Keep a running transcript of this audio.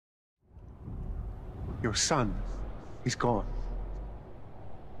Your son is gone.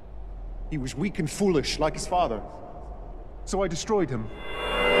 He was weak and foolish, like his father. So I destroyed him.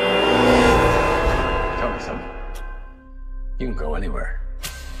 Tell me something. You can go anywhere.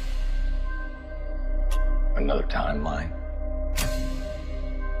 Another timeline.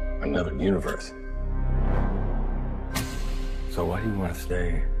 Another universe. So why do you want to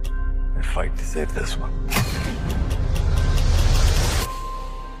stay and fight to save this one?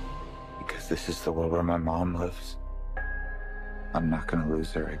 Because this is the world where my mom lives. I'm not gonna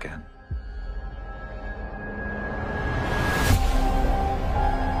lose her again.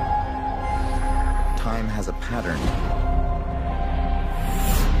 Time has a pattern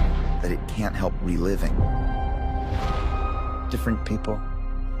that it can't help reliving. Different people,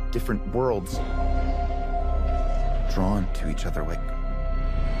 different worlds, drawn to each other like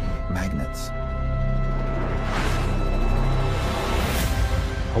magnets.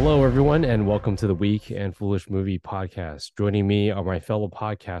 Hello, everyone, and welcome to the Weak and Foolish Movie Podcast. Joining me are my fellow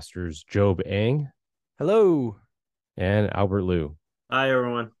podcasters, Job Ang. Hello. And Albert Liu. Hi,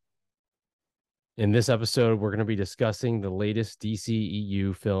 everyone. In this episode, we're going to be discussing the latest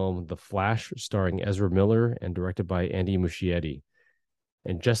DCEU film, The Flash, starring Ezra Miller and directed by Andy Muschietti.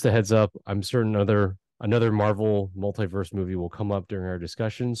 And just a heads up, I'm certain another Marvel multiverse movie will come up during our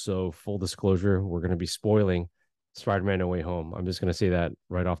discussion. So full disclosure, we're going to be spoiling Spider-Man No Way Home. I'm just going to say that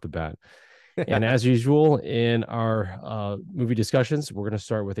right off the bat. And as usual, in our movie discussions, we're going to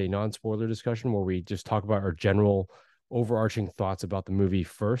start with a non-spoiler discussion where we just talk about our general overarching thoughts about the movie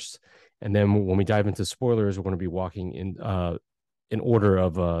first. And then when we dive into spoilers, we're going to be walking in order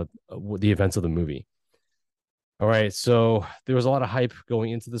of the events of the movie. All right. So there was a lot of hype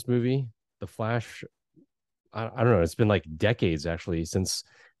going into this movie. The Flash, I don't know. It's been like decades, actually, since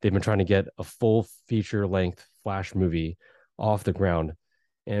they've been trying to get a full feature-length Flash movie off the ground.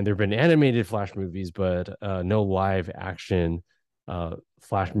 And there have been animated Flash movies, but no live-action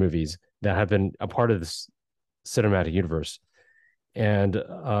Flash movies that have been a part of this cinematic universe. And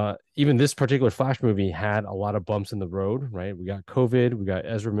even this particular Flash movie had a lot of bumps in the road, right? We got COVID, we got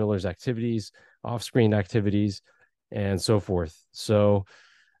Ezra Miller's activities, off-screen activities, and so forth. So,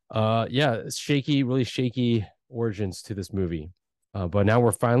 it's shaky, really shaky origins to this movie. But now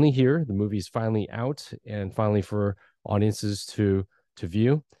we're finally here. The movie's finally out and finally for audiences to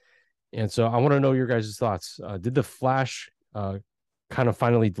view. And so I want to know your guys' thoughts. Did The Flash kind of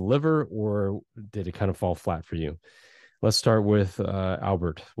finally deliver, or did it kind of fall flat for you? Let's start with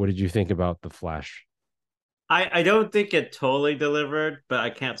Albert. What did you think about The Flash? I don't think it totally delivered, but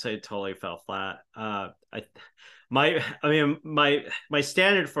I can't say it totally fell flat. My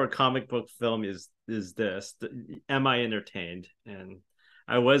standard for a comic book film is this: am I entertained? And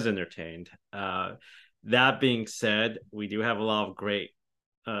I was entertained. That being said, we do have a lot of great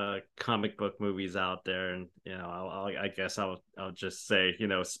comic book movies out there, and I guess I'll just say,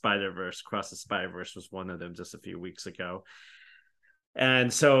 Spider-Verse, Cross the Spider-Verse was one of them just a few weeks ago.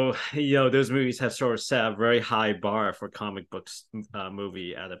 And so, those movies have sort of set a very high bar for comic books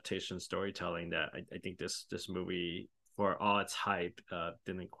movie adaptation storytelling that I think this movie, for all its hype,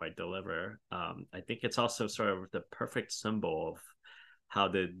 didn't quite deliver. I think it's also sort of the perfect symbol of how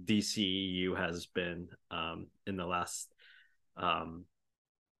the DCEU has been in the last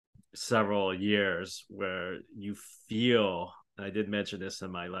several years, where you feel, I did mention this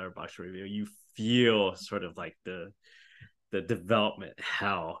in my Letterboxd review, you feel sort of like the development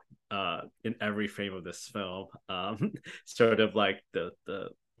hell in every frame of this film. Sort of like the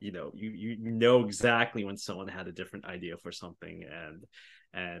you know exactly when someone had a different idea for something,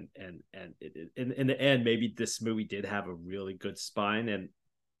 and in the end, maybe this movie did have a really good spine, and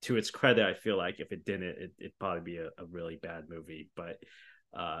to its credit, I feel like if it didn't, it'd probably be a really bad movie. But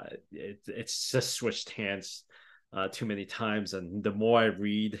it's just switched hands too many times, and the more I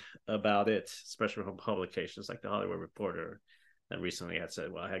read about it, especially from publications like the Hollywood Reporter, that recently had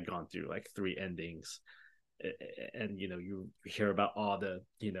said, well, I had gone through like 3 endings, and you hear about all the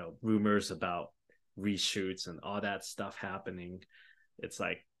rumors about reshoots and all that stuff happening. It's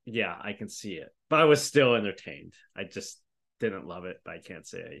like, yeah, I can see it, but I was still entertained. I just didn't love it, but I can't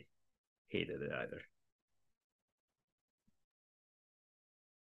say I hated it either.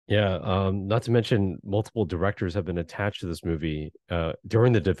 Yeah, not to mention multiple directors have been attached to this movie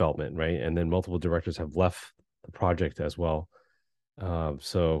during the development, right? And then multiple directors have left the project as well.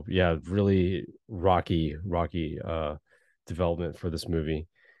 So yeah, really rocky development for this movie.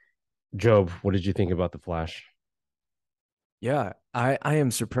 Job, what did you think about The Flash? Yeah, I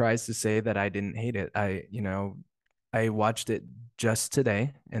am surprised to say that I didn't hate it. I watched it just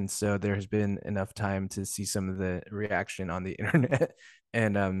today, and so there has been enough time to see some of the reaction on the internet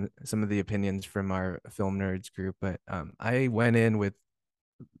and some of the opinions from our film nerds group. But I went in with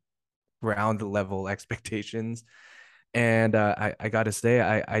ground level expectations, and I got to say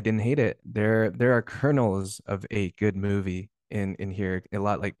I didn't hate it. There are kernels of a good movie in here, a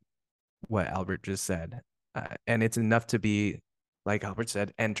lot like what Albert just said, and it's enough to be, like Albert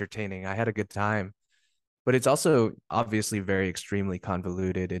said, entertaining. I had a good time, but it's also obviously very extremely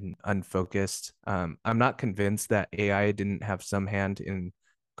convoluted and unfocused. I'm not convinced that AI didn't have some hand in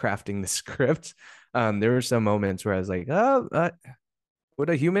crafting the script. There were some moments where I was like, oh,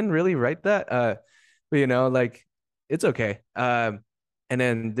 would a human really write that? But like it's okay. And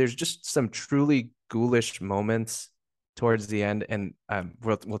then there's just some truly ghoulish moments towards the end, and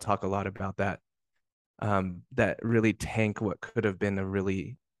we'll talk a lot about that. That really tank what could have been a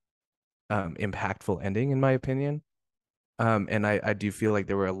really impactful ending, in my opinion. And I do feel like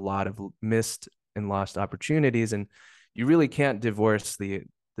there were a lot of missed and lost opportunities, and you really can't divorce the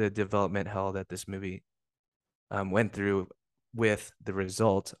development hell that this movie went through with the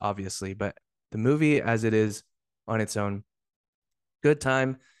result, obviously. But the movie, as it is on its own, good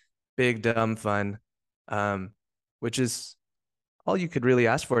time, big dumb fun, which is all you could really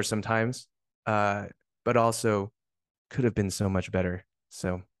ask for sometimes. But also could have been so much better.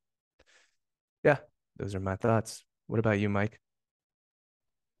 So yeah, those are my thoughts. What about you, Mike?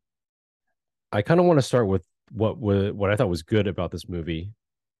 I kind of want to start with what I thought was good about this movie.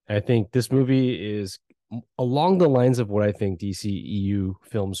 I think this movie is along the lines of what I think DCEU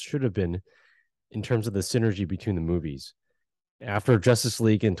films should have been in terms of the synergy between the movies. After Justice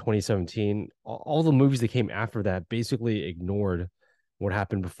League in 2017, all the movies that came after that basically ignored what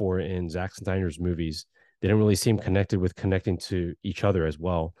happened before in Zack Snyder's movies. They didn't really seem connecting to each other as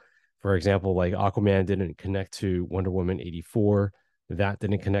well. For example, like Aquaman didn't connect to Wonder Woman 84. That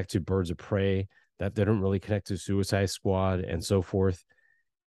didn't connect to Birds of Prey. That didn't really connect to Suicide Squad and so forth.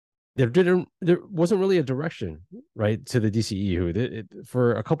 There wasn't really a direction, right, to the DCEU.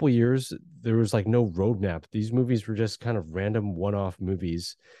 For a couple years there was like no roadmap. These movies were just kind of random one-off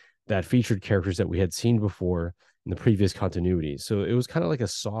movies that featured characters that we had seen before in the previous continuity. So it was kind of like a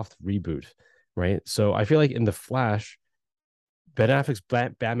soft reboot, right? So I feel like in the Flash, Ben Affleck's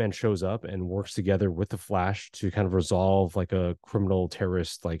Batman shows up and works together with the Flash to kind of resolve like a criminal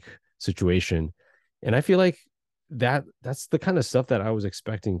terrorist like situation. And I feel like that's the kind of stuff that I was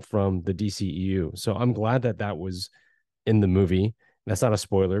expecting from the DCEU. So I'm glad that that was in the movie. That's not a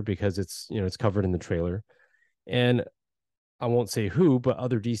spoiler because it's covered in the trailer. And I won't say who, but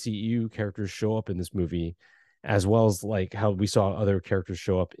other DCEU characters show up in this movie, as well as like how we saw other characters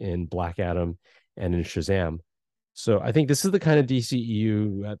show up in Black Adam and in Shazam. So I think this is the kind of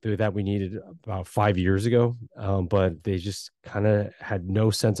DCEU that we needed about 5 years ago, but they just kind of had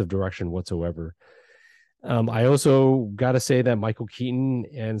no sense of direction whatsoever. I also got to say that Michael Keaton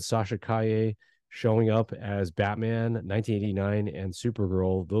and Sasha Calle showing up as Batman, 1989, and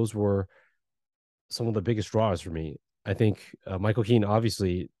Supergirl, those were some of the biggest draws for me. I think Michael Keaton,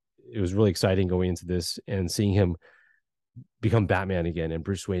 obviously, it was really exciting going into this and seeing him become Batman again and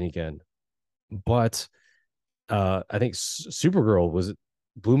Bruce Wayne again. But I think Supergirl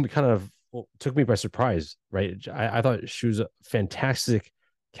took me by surprise, right? I thought she was a fantastic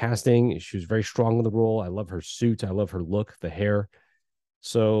casting. She was very strong in the role. I love her suit. I love her look, the hair.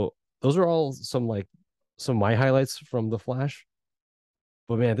 So those are all some of my highlights from The Flash.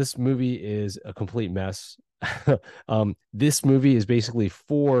 But man, this movie is a complete mess. This movie is basically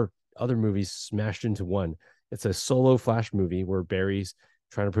four other movies smashed into one. It's a solo Flash movie where Barry's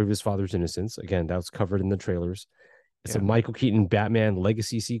trying to prove his father's innocence. Again, that was covered in the trailers. It's a Michael Keaton Batman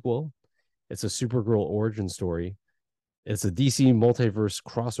legacy sequel. It's a Supergirl origin story. It's a DC multiverse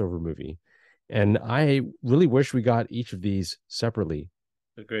crossover movie. And I really wish we got each of these separately.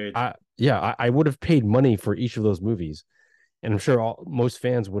 Agreed. I would have paid money for each of those movies. And I'm sure most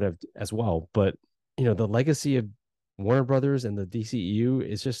fans would have as well. But, the legacy of Warner Brothers and the DCEU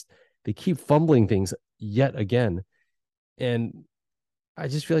is just, they keep fumbling things yet again. And I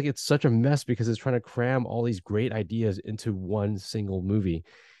just feel like it's such a mess because it's trying to cram all these great ideas into one single movie.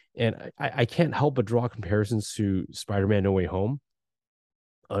 And I can't help but draw comparisons to Spider-Man No Way Home,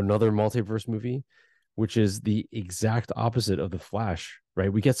 another multiverse movie, which is the exact opposite of The Flash,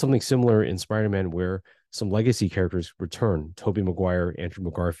 right? We get something similar in Spider-Man where some legacy characters return. Tobey Maguire,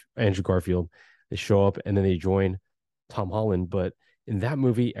 Andrew Garfield, they show up and then they join Tom Holland. But in that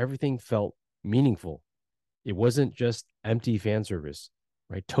movie, everything felt meaningful. It wasn't just empty fan service,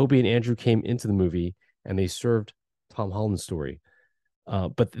 right? Tobey and Andrew came into the movie and they served Tom Holland's story.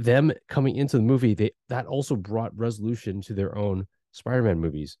 But them coming into the movie, that also brought resolution to their own Spider-Man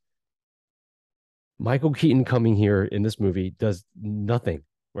movies. Michael Keaton coming here in this movie does nothing,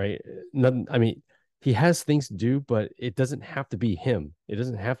 right? Nothing. I mean, he has things to do, but it doesn't have to be him. It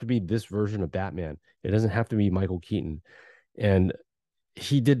doesn't have to be this version of Batman. It doesn't have to be Michael Keaton. And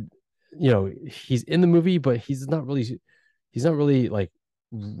he did, he's in the movie, but he's not really like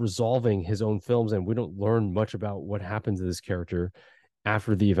resolving his own films, and we don't learn much about what happened to this character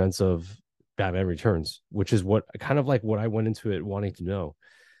after the events of Batman Returns, which is what kind of like what I went into it wanting to know.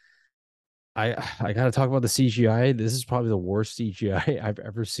 I gotta talk about the CGI. This is probably the worst CGI I've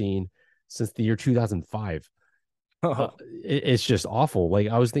ever seen since the year 2005. It's just awful. Like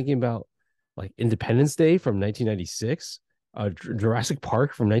I was thinking about like Independence Day from 1996, Jurassic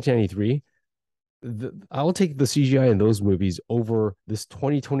Park from 1993. I'll take the CGI in those movies over this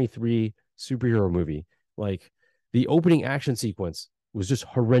 2023 superhero movie. Like the opening action sequence was just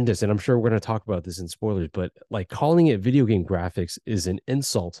horrendous, and I'm sure we're going to talk about this in spoilers. But like calling it video game graphics is an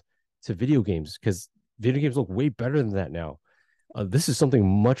insult to video games because video games look way better than that now. This is something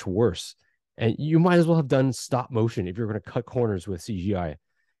much worse, and you might as well have done stop motion if you're going to cut corners with CGI,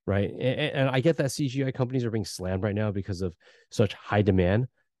 right? And I get that CGI companies are being slammed right now because of such high demand.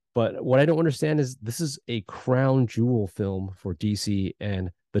 But what I don't understand is this is a crown jewel film for DC and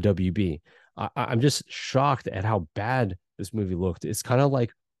the WB. I'm just shocked at how bad this movie looked. It's kind of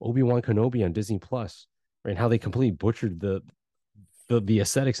like Obi-Wan Kenobi on Disney Plus, right? And how they completely butchered the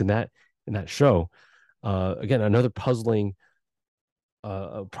aesthetics in that show. Again, another puzzling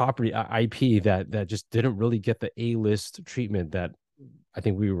property IP that just didn't really get the A-list treatment that I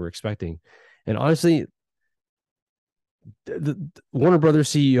think we were expecting. And honestly, the Warner Brothers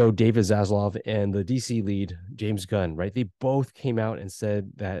CEO David Zaslav and the DC lead James Gunn, right? They both came out and said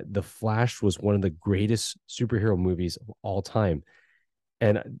that The Flash was one of the greatest superhero movies of all time.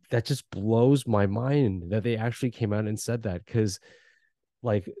 And that just blows my mind that they actually came out and said that, because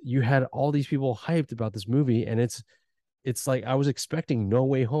like you had all these people hyped about this movie, and it's like I was expecting No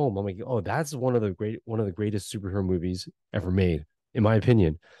Way Home. I'm like, oh, that's one of the greatest superhero movies ever made, in my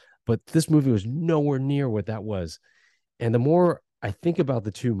opinion. But this movie was nowhere near what that was. And the more I think about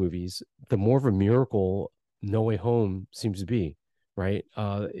the two movies, the more of a miracle No Way Home seems to be, right?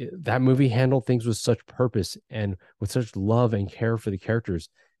 That movie handled things with such purpose and with such love and care for the characters.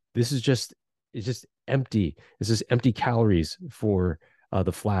 This is it's just empty. It's just empty calories for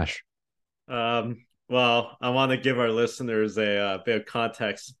the Flash. Well, I want to give our listeners a bit of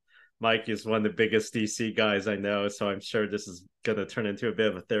context. Mike is one of the biggest DC guys I know, so I'm sure this is going to turn into a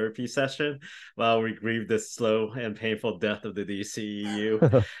bit of a therapy session while we grieve the slow and painful death of the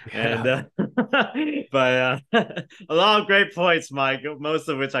DCEU. And but a lot of great points, Mike, most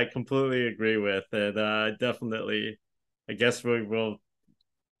of which I completely agree with, and definitely, I guess we will.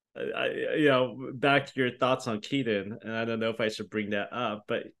 Back to your thoughts on Keaton, and I don't know if I should bring that up,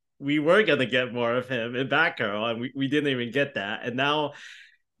 but we were gonna get more of him in Batgirl, and we didn't even get that. And now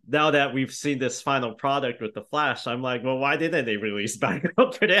that we've seen this final product with the Flash, I'm like, well, why didn't they release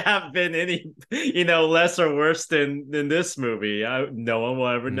Batgirl? Could it have been any, less or worse than this movie? No one will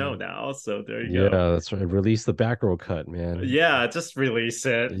ever know now. So there you go. Yeah, that's right. Release the Batgirl cut, man. Yeah, just release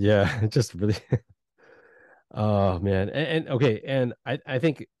it. Yeah, just really. Oh man, and okay, and I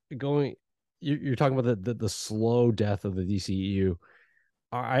think you're talking about the slow death of the DCEU.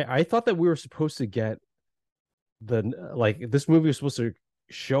 I thought that we were supposed to get this movie was supposed to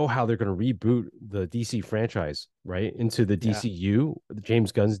show how they're going to reboot the DC franchise, right, into the DCU,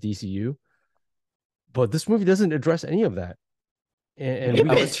 James Gunn's DCU. But this movie doesn't address any of that.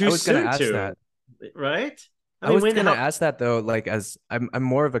 And I was going to ask that, right? I was going to ask that though, like as I'm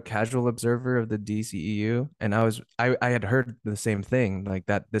more of a casual observer of the DCEU, and I had heard the same thing, like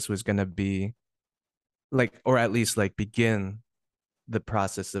that this was going to be like, or at least like begin the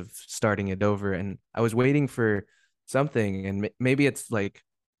process of starting it over, and I was waiting for something, and maybe it's like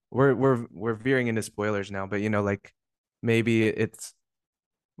we're veering into spoilers now, but like maybe it's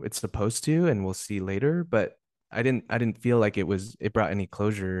supposed to, and we'll see later, but I didn't feel like it brought any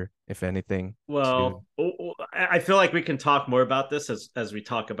closure, if anything. Well, I feel like we can talk more about this as we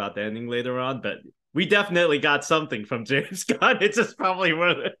talk about the ending later on, but we definitely got something from James Gunn. It just probably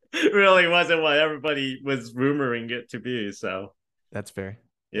really wasn't what everybody was rumoring it to be. So that's fair.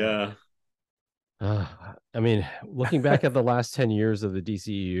 Yeah. I mean, looking back at the last 10 years of the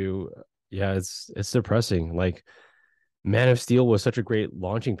DCEU, yeah, it's depressing. Like Man of Steel was such a great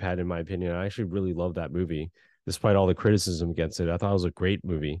launching pad, in my opinion. I actually really loved that movie, despite all the criticism against it. I thought it was a great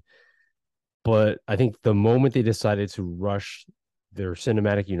movie. But I think the moment they decided to rush their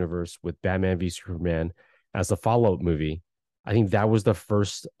cinematic universe with Batman v Superman as the follow-up movie, I think that was the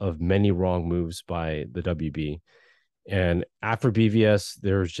first of many wrong moves by the WB. And after BVS,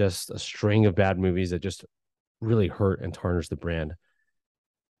 there's just a string of bad movies that just really hurt and tarnish the brand.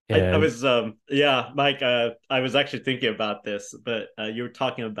 I And was yeah, Mike, I was actually thinking about this, but you were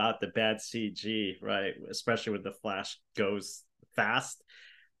talking about the bad CG, right? Especially when the Flash goes fast.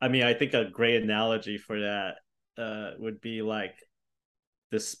 I mean, I think a great analogy for that would be like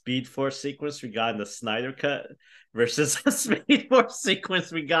the Speed Force sequence we got in the Snyder cut versus the Speed Force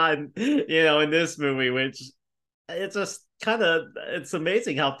sequence we got in this movie, which it's just kind of, it's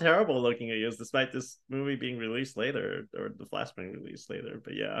amazing how terrible looking it is, despite this movie being released later, or the Flash being released later.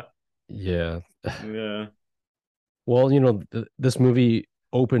 But yeah, yeah, yeah, well, this movie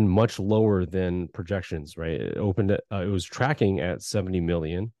opened much lower than projections, right? It opened at, it was tracking at 70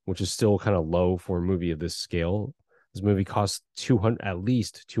 million, which is still kind of low for a movie of this scale. This movie cost 200, at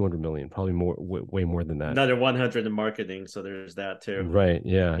least 200 million, probably more, way more than that. another 100 in marketing, so there's that too. Right,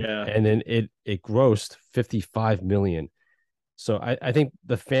 yeah. Yeah, And then it grossed 55 million. So I think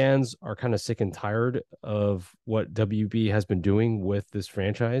the fans are kind of sick and tired of what WB has been doing with this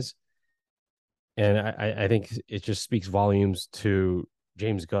franchise. And I think it just speaks volumes to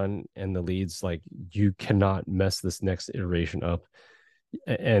James Gunn and the leads. Like, you cannot mess this next iteration up.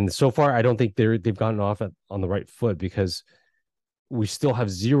 And so far, I don't think they've gotten off on the right foot, because we still have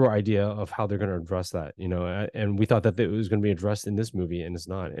zero idea of how they're going to address that, and we thought that it was going to be addressed in this movie, and it's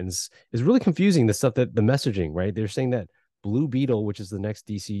not. And it's really confusing, the stuff, that the messaging, right? They're saying that Blue Beetle, which is the next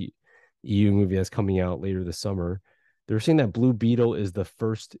DCEU movie that's coming out later this summer, they're saying that Blue Beetle is the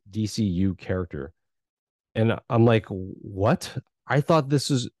first DCU character. And I'm like, what? I thought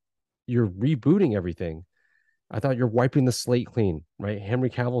you're rebooting everything. I thought you're wiping the slate clean, right? Henry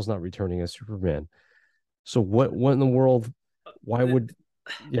Cavill's not returning as Superman. So what in the world? Why would,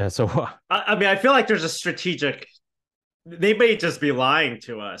 yeah, so I mean, I feel like there's a strategic, they may just be lying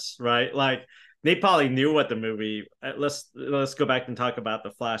to us, right? Like, they probably knew what the movie, let's go back and talk about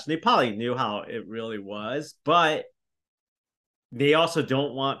the Flash. They probably knew how it really was, but they also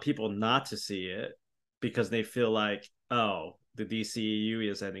don't want people not to see it, because they feel like, oh, the DCEU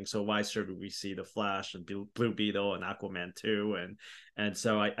is ending, so why should we see the Flash and Blue Beetle and Aquaman 2? And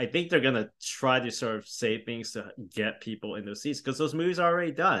so I think they're gonna try to sort of say things to get people in those seats, because those movies are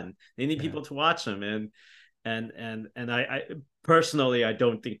already done. They need people to watch them, and I personally, I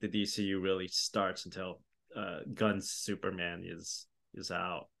don't think the DCU really starts until Gunn's Superman is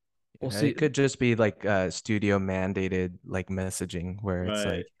out. we'll Yeah, see. it could just be like studio mandated like messaging where it's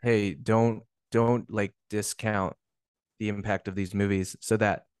Right. like, hey, don't like discount the impact of these movies, so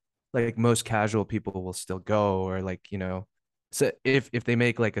that like most casual people will still go, or like, so if they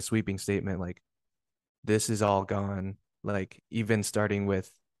make like a sweeping statement like this is all gone, like even starting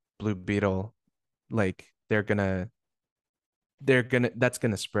with Blue Beetle, like they're gonna that's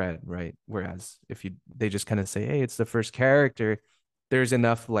gonna spread, right? Whereas if they just kind of say, hey, it's the first character, there's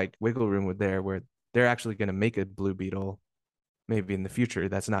enough like wiggle room with there where they're actually gonna make a Blue Beetle maybe in the future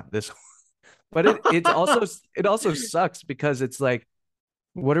that's not this one. But it also sucks, because it's like,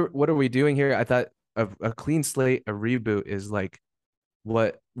 what are we doing here? I thought a clean slate, a reboot is like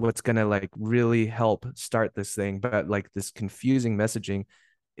what's gonna like really help start this thing, but like this confusing messaging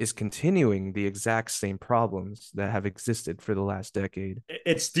is continuing the exact same problems that have existed for the last decade.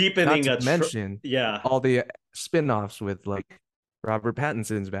 It's Not deepening to mention yeah, all the spin-offs with like Robert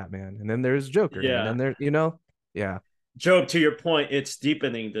Pattinson's Batman, and then there's Joker, and yeah. then yeah. Job, to your point, it's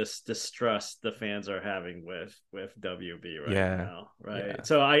deepening this distrust the fans are having with WB right Yeah. now, right? Yeah.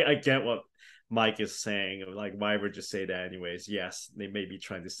 So I get what Mike is saying. Like, why would you say that anyways? Yes, they may be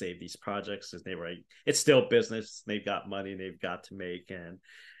trying to save these projects, because it's still business. They've got money they've got to make,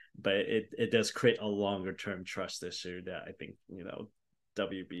 but it does create a longer term trust issue that I think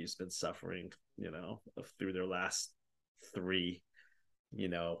WB's been suffering through their last three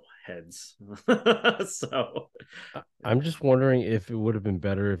heads. So I'm just wondering if it would have been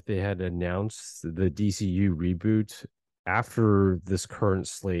better if they had announced the DCU reboot after this current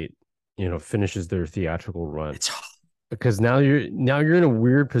slate, finishes their theatrical run. Because now you're in a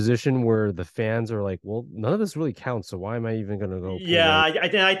weird position where the fans are like, well, none of this really counts, so why am I even going to go? Yeah,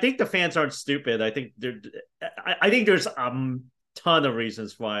 I think the fans aren't stupid. I think there's a ton of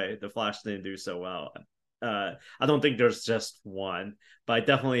reasons why the Flash didn't do so well. I don't think there's just one, but I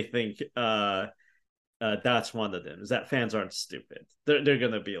definitely think that's one of them. Is that fans aren't stupid. They're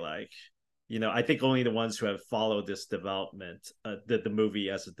gonna be like, I think only the ones who have followed this development, the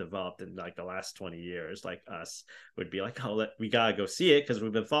movie as it developed in like the last 20 years, like us, would be like, oh, we gotta go see it because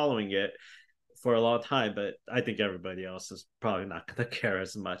we've been following it for a long time. But I think everybody else is probably not gonna care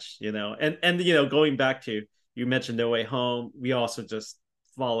as much, And going back to you mentioned No Way Home. We also just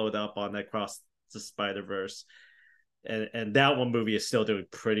followed up on Across the Spider-Verse. And that one movie is still doing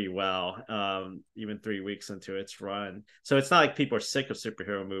pretty well, even 3 weeks into its run. So it's not like people are sick of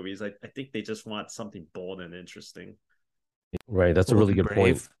superhero movies. I think they just want something bold and interesting. Right. That's a Bold really and good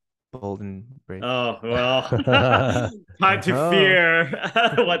point. brave. Bold and brave. Oh, well, time to Oh. fear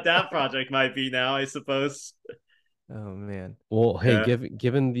what that project might be now, I suppose. Oh man. Well, hey, Yeah.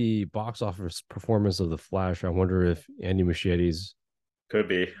 given the box office performance of The Flash, I wonder if Andy Muschietti's Could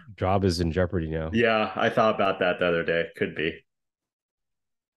be. job is in jeopardy now. Yeah, I thought about that the other day. Could be.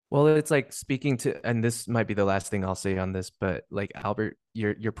 Well, it's like speaking to, and this might be the last thing I'll say on this, but like Albert,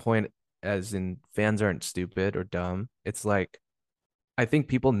 your point as in fans aren't stupid or dumb. It's like I think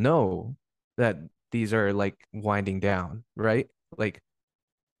people know that these are like winding down, right? Like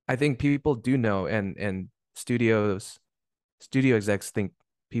I think people do know, and studio execs think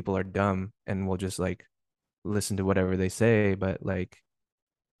people are dumb and will just like listen to whatever they say, but like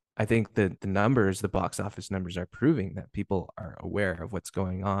I think that the box office numbers are proving that people are aware of what's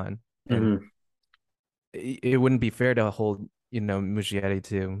going on. And Mhm. it wouldn't be fair to hold,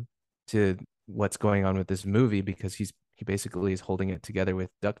 Muschietti to what's going on with this movie because he basically is holding it together with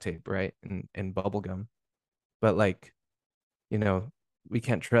duct tape, right? And bubble gum. But like, you know, we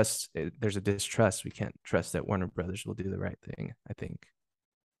can't trust there's a distrust. We can't trust that Warner Brothers will do the right thing, I think.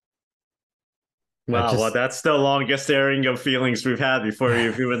 Wow, well, Just that's the longest airing of feelings we've had before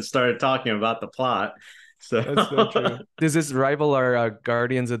we've even started talking about the plot. So That's so true. Does this rival our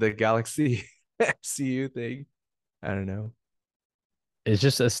Guardians of the Galaxy MCU thing? I don't know. it's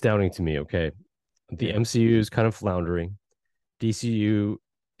just astounding to me. Okay, the Yeah. MCU is kind of floundering. DCU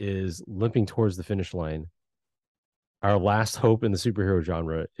is limping towards the finish line. Our last hope in the superhero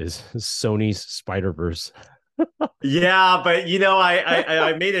genre is Sony's Spider-Verse. yeah, but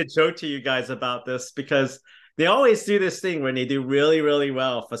I made a joke to you guys about this because they always do this thing when they do really, really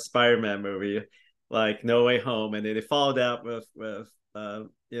well for Spider-Man movie, like No Way Home, and then they followed that with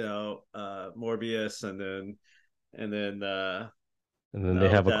Morbius, and then And then they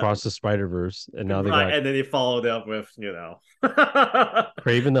have that Across the Spider-Verse, and now they right, got and then they followed up with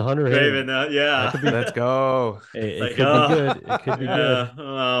Craven the Hunter. Hey, Raven, yeah, that could be. Let's go. Hey, it like could be good. It could be yeah, good.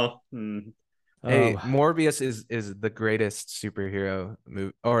 well, Hey, Um, Morbius is the greatest superhero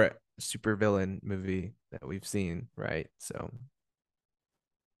movie or supervillain movie that we've seen, right? So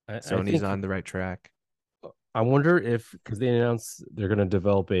I Sony's think on the right track. I wonder if because they announced they're going to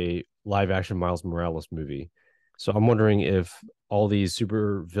develop a live-action Miles Morales movie, so I'm wondering if all these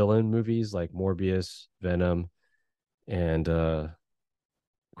super villain movies like Morbius, Venom, and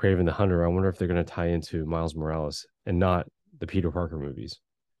Craven the Hunter, I wonder if they're going to tie into Miles Morales and not the Peter Parker movies.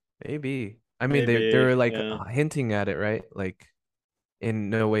 Maybe. I mean, they maybe, were like yeah. hinting at it, right? Like in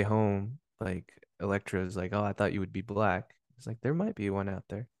No Way Home, like Elektra's like, "Oh, I thought you would be black." It's like there might be one out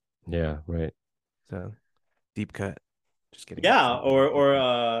there. Yeah, right. So deep cut. Just kidding. It's Yeah, not gonna be deep or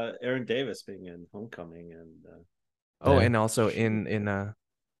cut. Aaron Davis being in Homecoming and Oh, Yeah. and also across.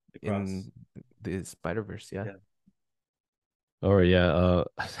 in the Spider-Verse, yeah. Yeah. All right, yeah.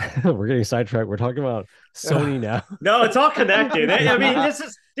 We're getting sidetracked. We're talking about Sony now. No, it's all connected. I mean,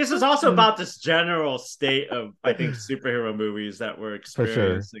 this is also about this general state of I think superhero movies that we're For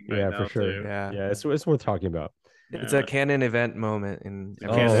sure. experiencing right Yeah, for now sure. too. Yeah. Yeah, it's worth talking about. It's Yeah. a canon event moment in It's a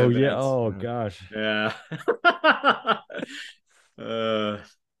every canon Oh movie. yeah. event. Oh Yeah. gosh. Yeah. uh,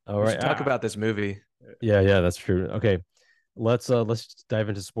 All We right. should talk about this movie. Yeah, that's true. Okay. Let's dive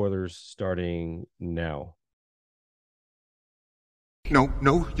into spoilers starting now.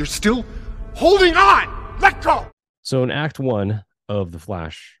 No, you're still holding on! Let go! So in Act 1 of The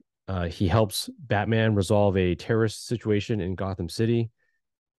Flash, he helps Batman resolve a terrorist situation in Gotham City.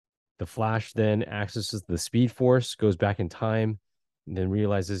 The Flash then accesses the Speed Force, goes back in time, and then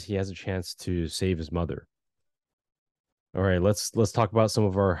realizes he has a chance to save his mother. All right, let's talk about some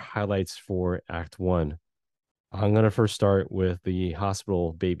of our highlights for Act 1. I'm gonna first start with the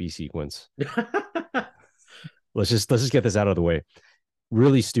hospital baby sequence. Let's just get this out of the way.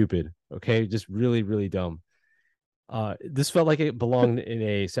 Really stupid, okay? Just really, really dumb. This felt like it belonged in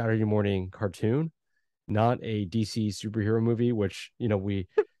a Saturday morning cartoon, not a DC superhero movie, which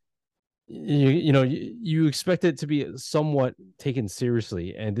you expect it to be somewhat taken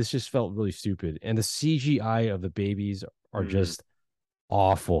seriously, and this just felt really stupid. And the CGI of the babies are just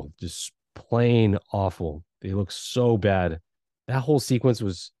awful, just plain awful. They look so bad. That whole sequence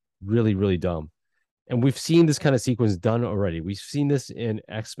was really, really dumb. And we've seen this kind of sequence done already. We've seen this in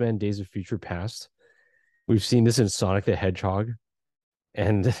X-Men Days of Future Past. We've seen this in Sonic the Hedgehog.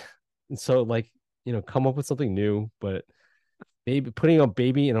 And so come up with something new, but putting a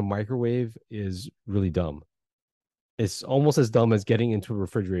baby in a microwave is really dumb. It's almost as dumb as getting into a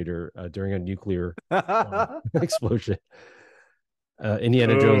refrigerator during a nuclear explosion.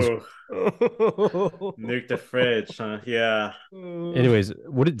 Indiana Jones. Oh, nuke the fridge, huh? Yeah. Anyways,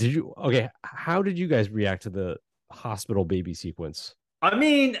 did you? Okay, how did you guys react to the hospital baby sequence? I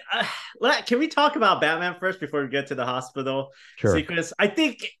mean, can we talk about Batman first before we get to the hospital Sure. sequence? I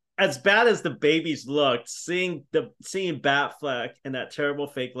think as bad as the babies looked, seeing Batfleck in that terrible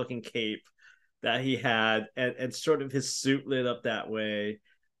fake looking cape that he had, and sort of his suit lit up that way.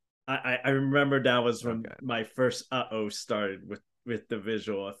 I remember that was when my first started with the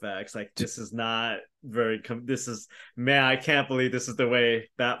visual effects. Like, this is not very. This is, man, I can't believe this is the way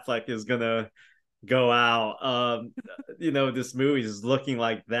Batfleck is gonna go out. This movie is looking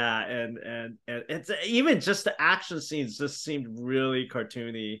like that, and it's even just the action scenes just seemed really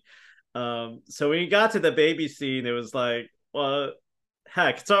cartoony. So when you got to the baby scene, it was like, well,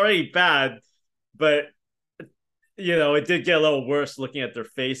 heck, it's already bad, but it did get a little worse looking at their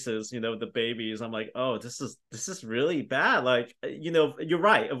faces, the babies. I'm like, oh, this is really bad. Like, you're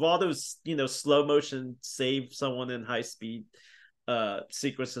right. Of all those, slow motion save someone in high speed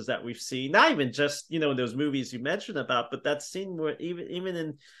sequences that we've seen, not even just in those movies you mentioned about, but that scene where even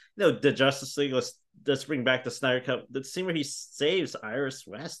in the Justice League, let's bring back the Snyder Cut, the scene where he saves Iris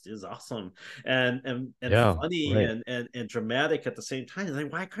West is awesome and Yeah, funny, right. and dramatic at the same time.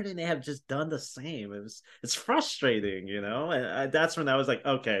 Like, why couldn't they have just done the same? It's frustrating, and that's when I was like,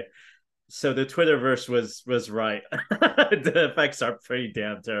 okay, so the Twitterverse was right. The effects are pretty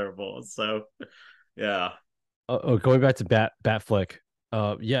damn terrible. So yeah. Going back to Batfleck.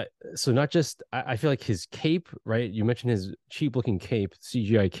 Yeah. So not just I feel like his cape, right? You mentioned his cheap looking cape,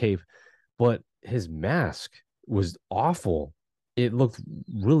 CGI cape, but his mask was awful. It looked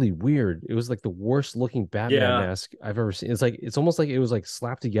really weird. It was like the worst looking Batman Yeah. mask I've ever seen. It's almost like it was like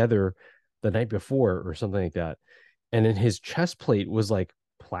slapped together the night before or something like that. And then his chest plate was like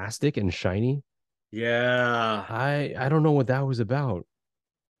plastic and shiny. Yeah. I don't know what that was about.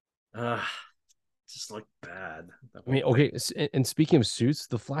 uh, just looked bad, the I mean, whole thing. okay, and speaking of suits,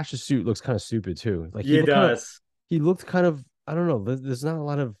 the Flash's suit looks kind of stupid too. Like Yeah, it does. he looked kind of, I don't know. There's not a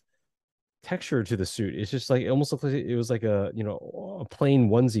lot of texture to the suit. It's just like it almost looked like it was like a plain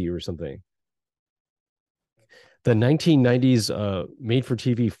onesie or something. The 1990s made for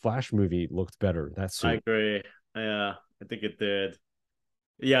TV Flash movie looked better. That I suit. agree. Yeah, I think it did.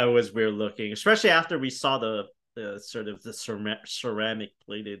 Yeah, it was weird looking, especially after we saw the sort of the ceramic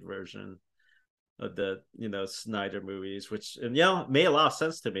plated version of the Snyder movies, which, and made a lot of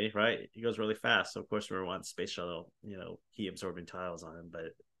sense to me. Right, he goes really fast, so of course we want space shuttle, key absorbing tiles on him.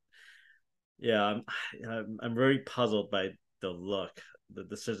 But yeah, I'm very puzzled by the look, the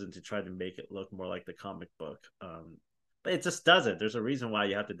decision to try to make it look more like the comic book. But it just doesn't. There's a reason why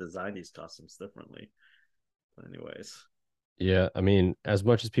you have to design these costumes differently. But anyways, Yeah, I mean, as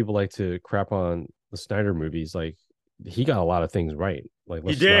much as people like to crap on the Snyder movies, like he got a lot of things right. Like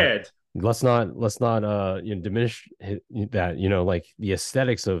he did. let's not diminish that. Like the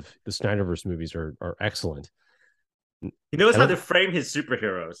aesthetics of the Snyderverse movies are excellent. He knows I how don't. to frame his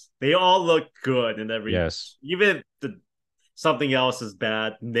superheroes. They all look good in every, Yes. even if something else is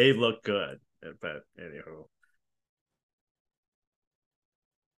bad, they look good. But anywho,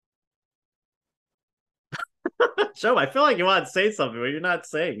 Joe, I feel like you want to say something, but you're not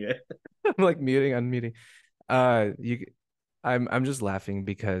saying it. I'm like unmuting. You, I'm just laughing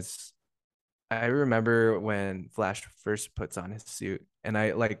because I remember when Flash first puts on his suit, and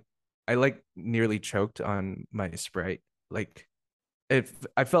I nearly choked on my Sprite. Like, if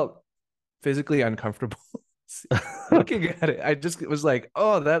I felt physically uncomfortable looking at it. I just was like,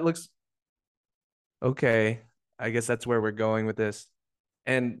 oh, that looks okay. I guess that's where we're going with this.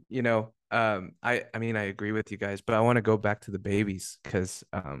 And I mean, I agree with you guys, but I want to go back to the babies because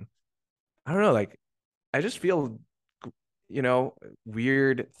I don't know, like I just feel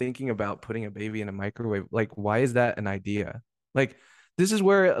weird thinking about putting a baby in a microwave. Like, why is that an idea? Like, this is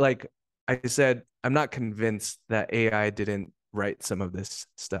where, like I said, I'm not convinced that AI didn't write some of this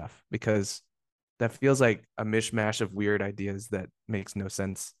stuff, because that feels like a mishmash of weird ideas that makes no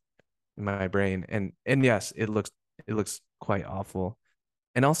sense in my brain. And yes, it looks quite awful.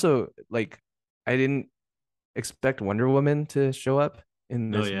 And also, like, I didn't expect Wonder Woman to show up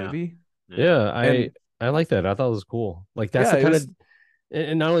in Oh this yeah, movie. yeah. Yeah, And I like that. I thought it was cool. Like that's yeah, the it kind of, was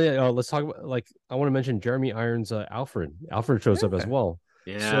and not only that, let's talk about, like, I want to mention Jeremy Irons Alfred. Alfred shows up as yeah. well.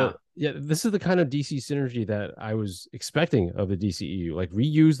 Yeah. So yeah, this is the kind of DC synergy that I was expecting of the DCEU. Like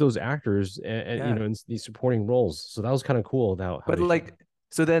reuse those actors and Yeah. in these supporting roles. So that was kind of cool about how But they showed like, up.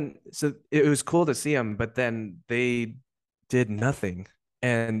 so it was cool to see them, but then they did nothing.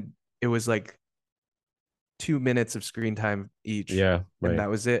 And it was like 2 minutes of screen time each, Yeah, and right. that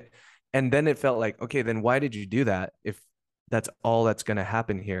was it. And then it felt like, okay, then why did you do that if that's all that's going to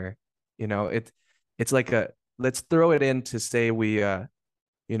happen here? It's like a, let's throw it in to say we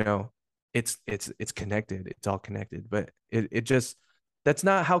you know, it's connected. It's all connected, but it just, that's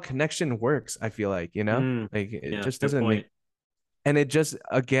not how connection works, I feel like, Mm, like it yeah, just good doesn't make, point. and it just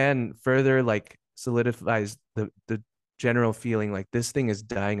again further like solidifies the general feeling like this thing is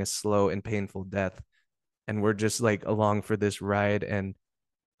dying a slow and painful death, and we're just like along for this ride and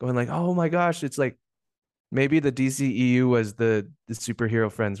going like, oh my gosh, it's like maybe the DCEU was the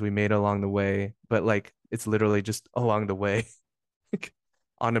superhero friends we made along the way, but like it's literally just along the way.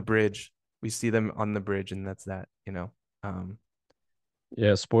 On a bridge, we see them on the bridge, and that's that. um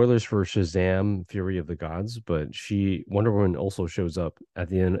Yeah, spoilers for Shazam: Fury of the Gods, but Wonder Woman also shows up at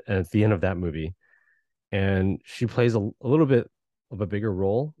the end of that movie, and she plays a little bit of a bigger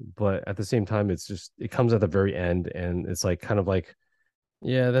role, but at the same time, it comes at the very end, and it's like kind of like,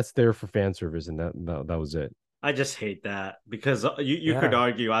 yeah, that's there for fan service, and that was it. I just hate that because you could yeah,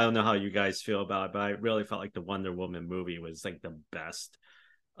 argue. I don't know how you guys feel about it, but I really felt like the Wonder Woman movie was like the best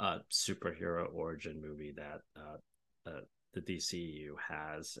superhero origin movie that the DCEU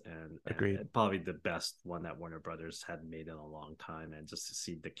has, agreed. and probably the best one that Warner Brothers had made in a long time. And just to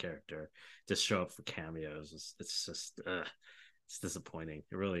see the character just show up for cameos, it's just it's disappointing.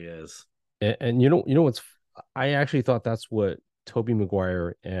 It really is. And what's, I actually thought that's what Tobey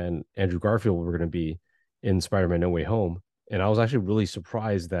Maguire and Andrew Garfield were going to be in Spider-Man: No Way Home, and I was actually really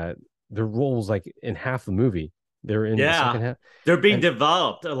surprised that their roles, like in half the movie, they're in the Yeah, second half. they're being And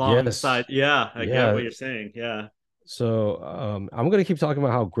developed alongside. yes, Yeah, I get yeah. what you're saying. Yeah. So I'm gonna keep talking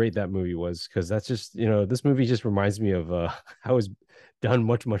about how great that movie was, because that's just, this movie just reminds me of how it's done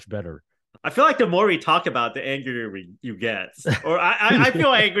much much better. I feel like the more we talk about, the angrier you get. Or I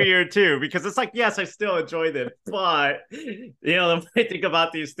feel angrier too, because it's like, yes, I still enjoyed it, but the more I think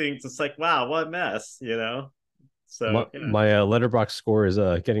about these things, it's like, wow, what a mess. my So my letterbox score is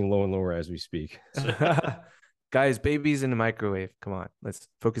getting lower and lower as we speak. Guys, babies in the microwave, come on, let's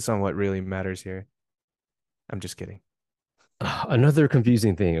focus on what really matters here. I'm just kidding. Another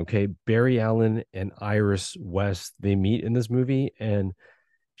confusing thing. Okay, Barry Allen and Iris West, they meet in this movie, and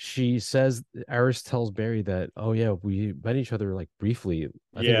she says, Iris tells Barry that, oh yeah, we met each other like briefly.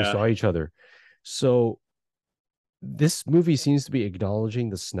 I think we yeah, saw each other. So this movie seems to be acknowledging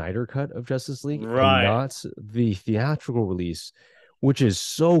the Snyder cut of Justice League and right. not the theatrical release, which is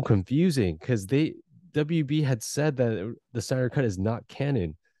so confusing because WB had said that the Snyder cut is not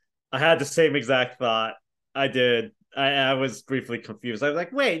canon. I had the same exact thought. I did. I was briefly confused. I was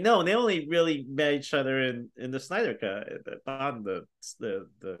like, wait, no, they only really met each other in the Snyder cut, not in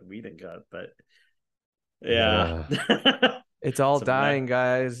the Whedon cut. But yeah, Yeah, It's all it's a mess. dying,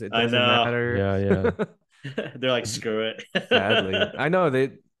 guys. It I doesn't know. matter. yeah, yeah. They're like, screw Sadly, it. I know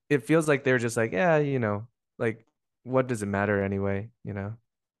they. It feels like they're just like, yeah, like what does it matter anyway?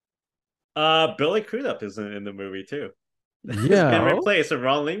 Billy Crudup is in the movie too. He's been Yeah, Oh, replaced, and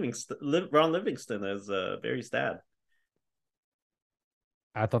Ron Livingston is Barry's dad.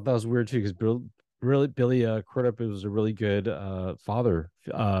 I thought that was weird too because really Billy Crudup was a really good father.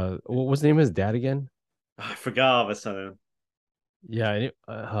 What was the name of his dad again? I forgot all of a sudden. Yeah,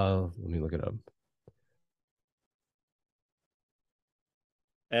 let me look it up.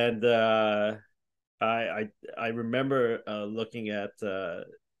 And I remember looking at the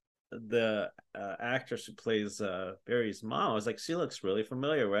actress who plays Barry's mom. I was like, she looks really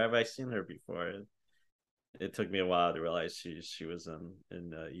familiar. Where have I seen her before? It took me a while to realize she was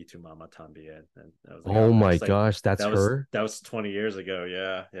in Y Tu Mama Tambien, and I was like, Oh oh, my that's like gosh, that's that was her. that was 20 years ago.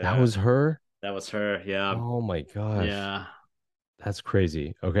 Yeah, That yeah, was her. that was her. Yeah, Oh my gosh, yeah, that's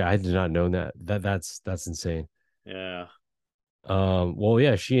crazy. Okay, I did not know that. That's insane. yeah. Well,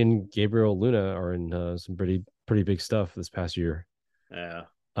 yeah, she and Gabriel Luna are in some pretty big stuff this past year. Yeah.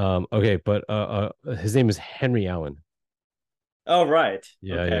 Okay, but his name is Henry Allen. Oh, right.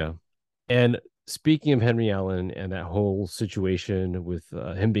 Yeah, Okay. yeah. And speaking of Henry Allen and that whole situation with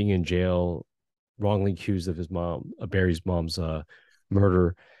him being in jail, wrongly accused of his mom, Barry's mom's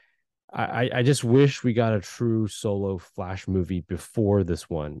murder, I just wish we got a true solo Flash movie before this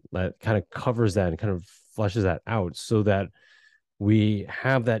one that kind of covers that and kind of fleshes that out so that we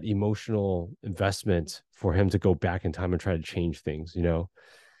have that emotional investment for him to go back in time and try to change things.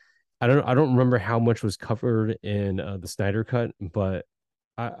 I don't remember how much was covered in the Snyder cut, but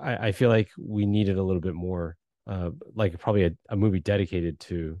I feel like we needed a little bit more, like probably a movie dedicated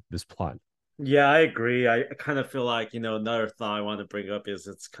to this plot. Yeah, I agree. I kind of feel like, another thought I want to bring up is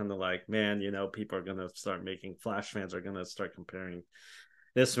it's kind of like, man, people are going to start making Flash fans are going to start comparing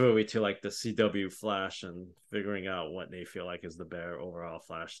this movie to like the CW Flash and figuring out what they feel like is the better overall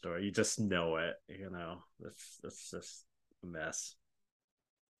Flash story. You just know it, you know. It's just a mess.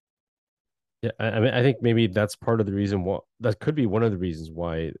 Yeah, I mean, I think maybe that's part of the reason why that could be one of the reasons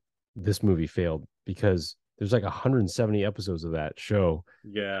why this movie failed because there's like 170 episodes of that show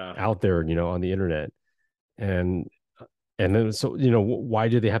Yeah. out there, on the internet, and and then so why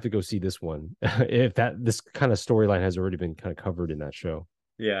do they have to go see this one if that this kind of storyline has already been kind of covered in that show?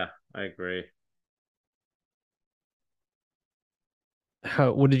 Yeah, I agree.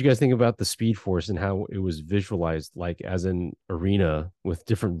 What did you guys think about the Speed Force and how it was visualized like as an arena with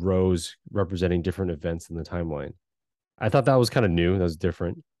different rows representing different events in the timeline? I thought that was kind of new. That was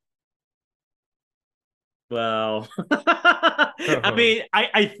different. Well, I mean,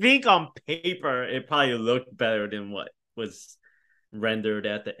 I think on paper it probably looked better than what was rendered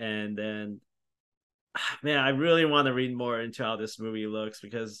at the end. And man, I really want to read more into how this movie looks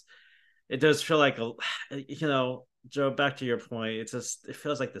because it does feel like Joe, back to your point, it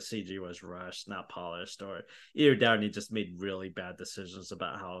feels like the CG was rushed, not polished, or either Downey just made really bad decisions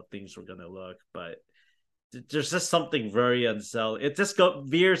about how things were gonna look. But there's just something very unsettling. It just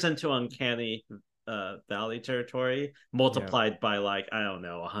veers into uncanny valley territory, multiplied by like I don't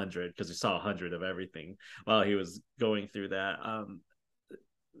know 100 because we saw 100 of everything while he was going through that.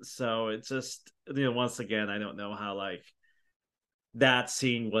 So it's just once again I don't know how like that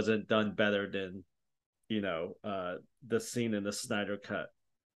scene wasn't done better than the scene in the Snyder cut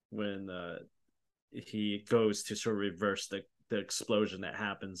when he goes to sort of reverse the explosion that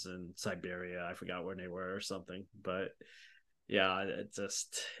happens in Siberia. I forgot where they were or something, but yeah, it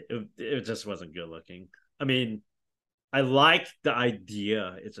just wasn't good looking. I mean, I liked the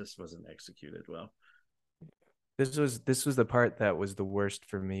idea, it just wasn't executed well. This was the part that was the worst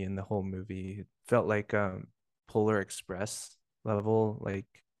for me in the whole movie. It felt like Polar Express level, like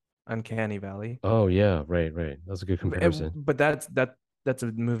Uncanny Valley. Oh yeah, right. That's a good comparison. But that's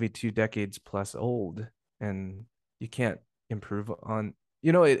a movie 2 decades plus old, and you can't improve on.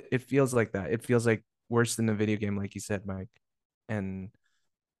 It feels like that. It feels like worse than the video game, like you said, Mike. And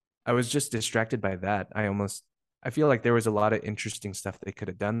I was just distracted by that. I feel like there was a lot of interesting stuff they could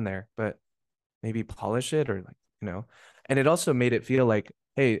have done there, but maybe polish it or and it also made it feel like,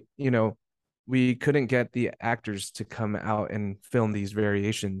 hey, we couldn't get the actors to come out and film these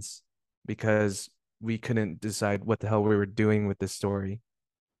variations because we couldn't decide what the hell we were doing with this story.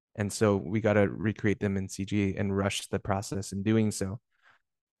 And so we got to recreate them in CG and rush the process in doing so.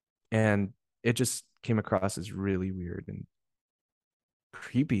 And it just came across as really weird and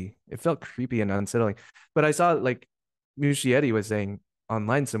creepy. It felt creepy and unsettling. But I saw like Muschietti was saying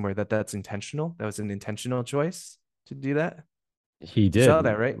online somewhere that that's intentional. That was an intentional choice to do that. He You did. saw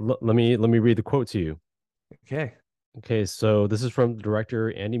that, right? Let me read the quote to you. Okay. Okay, so this is from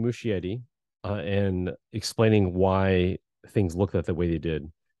director Andy Muschietti, and explaining why things looked the way they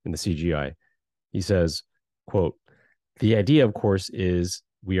did in the CGI. He says, quote, "The idea, of course, is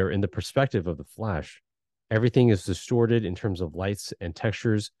we are in the perspective of the Flash. Everything is distorted in terms of lights and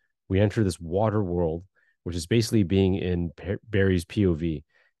textures. We enter this water world, which is basically being in Barry's POV.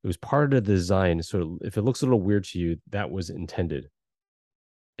 It was part of the design, so if it looks a little weird to you, that was intended."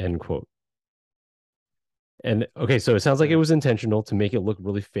 End quote. And okay, so it sounds like it was intentional to make it look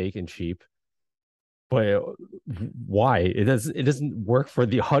really fake and cheap. But why? It doesn't work for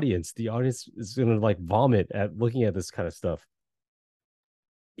the audience. The audience is gonna like vomit at looking at this kind of stuff.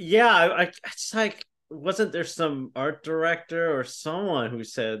 Yeah, it's like wasn't there some art director or someone who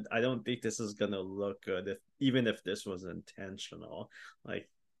said I don't think this is gonna look good even if this was intentional. Like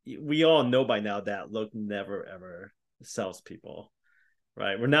we all know by now that look never ever sells people.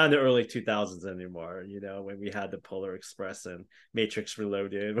 Right, we're not in the early 2000s anymore. When we had the Polar Express and Matrix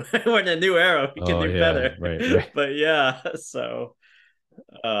Reloaded, we're in a new era. We can do better. Right. But yeah, so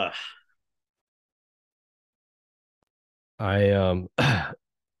I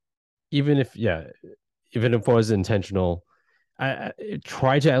even if it was intentional, I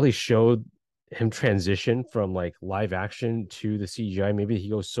tried to at least show him transition from like live action to the CGI. Maybe he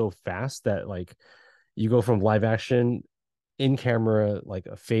goes so fast that like you go from live action in camera like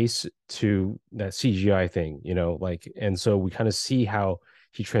a face to that CGI thing, and so we kind of see how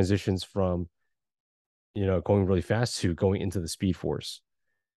he transitions from going really fast to going into the Speed Force,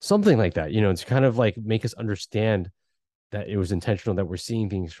 something like that, to kind of like make us understand that it was intentional, that we're seeing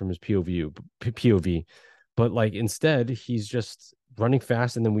things from his POV. But like instead he's just running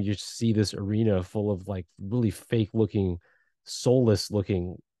fast, and then we just see this arena full of like really fake looking, soulless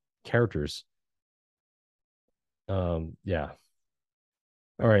looking characters. Yeah.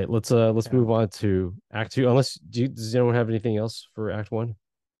 All right, let's move on to Act 2. Unless does anyone have anything else for Act 1?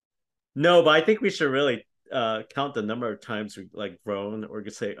 No, but I think we should really count the number of times we like groan or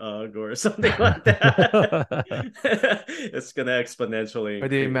could say ugh or something like that. It's gonna exponentially Or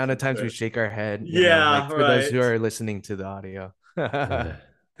the increase. amount of I'm times we sure. shake our head, like Yeah, for those right. who are listening to the audio. That's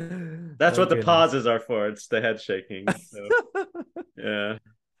Oh what the goodness. pauses are for. It's the head shaking. So yeah.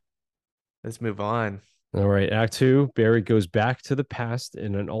 Let's move on. All right, Act Two. Barry goes back to the past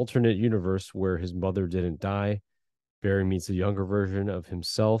in an alternate universe where his mother didn't die. Barry meets a younger version of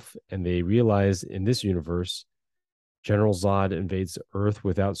himself, and they realize in this universe, General Zod invades Earth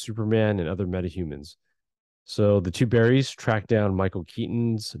without Superman and other metahumans. So the two Barrys track down Michael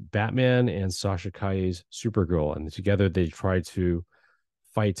Keaton's Batman and Sasha Calle's Supergirl, and together they try to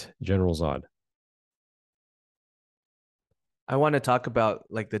fight General Zod. I want to talk about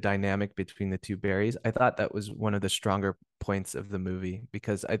like the dynamic between the two Barrys. I thought that was one of the stronger points of the movie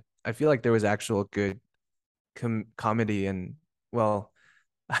because I feel like there was actual good comedy and well,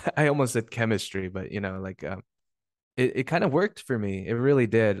 I almost said chemistry, but like it kind of worked for me. It really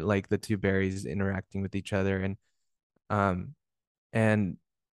did, like the two Barrys interacting with each other um and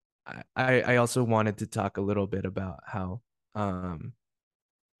I also wanted to talk a little bit about how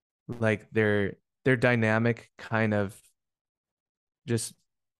like their dynamic kind of just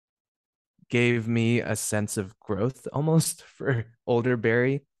gave me a sense of growth almost for older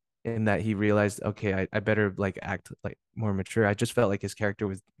Barry in that he realized, okay, I better like act like more mature. I just felt like his character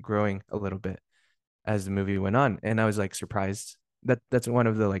was growing a little bit as the movie went on. And I was like surprised. That's one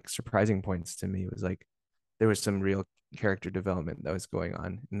of the like surprising points to me was like there was some real character development that was going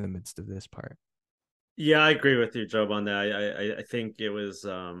on in the midst of this part. Yeah, I agree with you, Job, on that. I think it was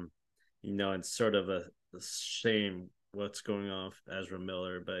it's sort of a shame what's going on with Ezra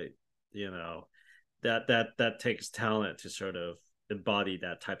Miller, but you know, that takes talent to sort of embody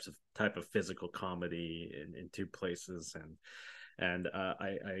that type of physical comedy in two places. And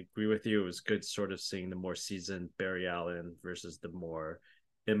I agree with you. It was good sort of seeing the more seasoned Barry Allen versus the more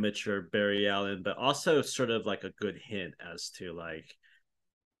immature Barry Allen, but also sort of like a good hint as to like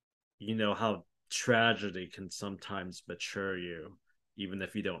how tragedy can sometimes mature you, even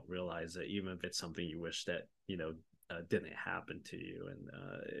if you don't realize it, even if it's something you wish that didn't happen to you. And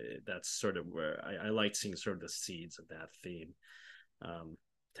that's sort of where I like seeing sort of the seeds of that theme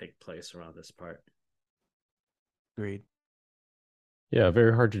take place around this part. Agreed. Yeah,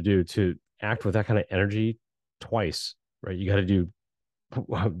 very hard to do to act with that kind of energy twice, right? You got to do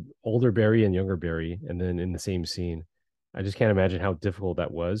older Barry and younger Barry, and then in the same scene. I just can't imagine how difficult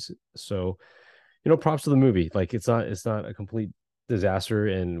that was. So, props to the movie. Like it's not a complete disaster,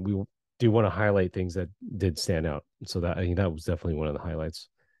 and we do want to highlight things that did stand out. So that I think that was definitely one of the highlights.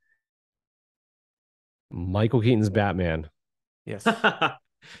 Michael Keaton's Batman. Yes.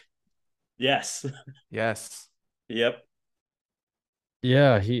 Yes. Yes. Yep.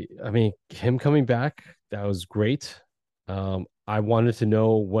 Yeah, I mean, him coming back, that was great. I wanted to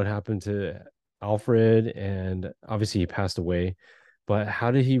know what happened to Alfred, and obviously he passed away, but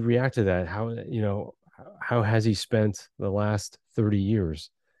how did he react to that? How has he spent the last 30 years?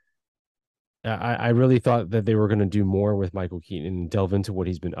 I really thought that they were going to do more with Michael Keaton and delve into what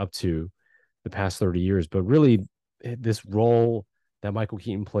he's been up to the past 30 years, but really this role that Michael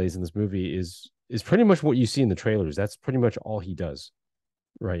Keaton plays in this movie is pretty much what you see in the trailers. That's pretty much all he does.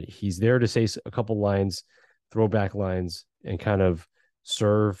 Right. He's there to say a couple lines, throwback lines, and kind of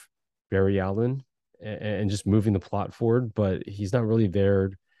serve Barry Allen and just moving the plot forward. But he's not really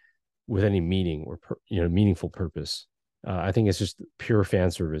there with any meaning or meaningful purpose. I think it's just pure fan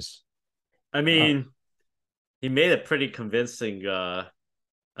service. I mean, he made a pretty convincing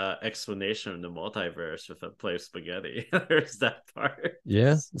explanation of the multiverse with a play of spaghetti. There's that part.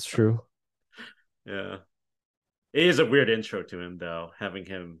 Yeah, it's true. Yeah. It is a weird intro to him, though, having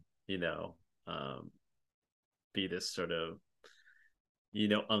him, be this sort of,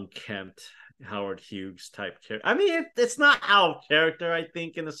 unkempt Howard Hughes type character. I mean, it's not out of character, I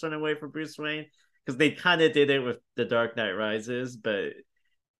think, in a certain way for Bruce Wayne, because they kind of did it with The Dark Knight Rises, but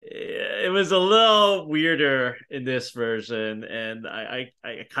it was a little weirder in this version, and I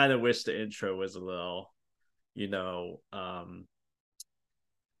kind of wish the intro was a little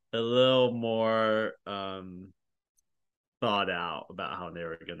more thought out about how they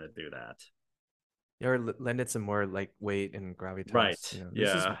were gonna do that. Or lend it some more like weight and gravitas. Right.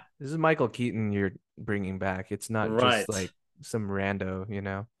 Yeah. This is Michael Keaton you're bringing back. It's not Right. just like some rando.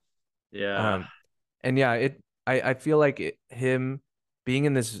 Yeah. And yeah, I feel like him being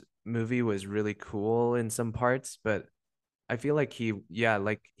in this movie was really cool in some parts, but I feel like he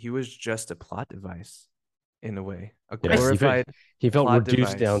was just a plot device in a way, a Yeah, glorified he felt plot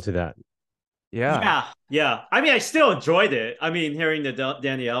reduced down device. to that. Yeah. Yeah. I mean, I still enjoyed it. I mean, hearing the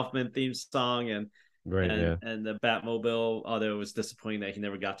Danny Elfman theme song Right. Yeah. and the Batmobile, although it was disappointing that he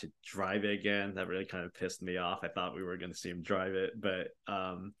never got to drive it again. That really kind of pissed me off. I thought we were going to see him drive it, but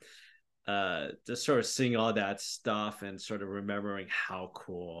just sort of seeing all that stuff and sort of remembering how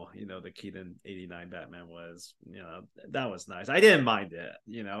cool, the Keaton 89 Batman was, that was nice. I didn't mind it,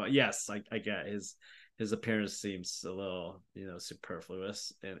 yes, I get his appearance seems a little,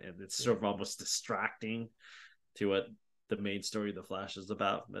 superfluous, and it's sort of almost distracting to what the main story of the Flash is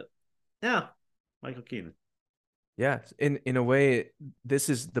about. But yeah, Michael Keaton. Yeah, in a way, this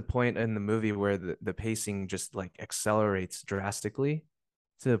is the point in the movie where the pacing just like accelerates drastically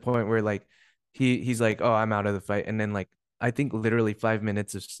to the point where like he's like, oh, I'm out of the fight, and then like I think literally 5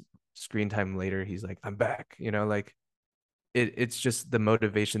 minutes of screen time later, he's like, I'm back. Like it's just the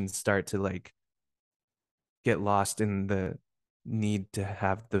motivations start to like get lost in the need to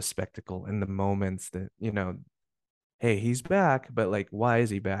have the spectacle and the moments that hey, he's back, but like why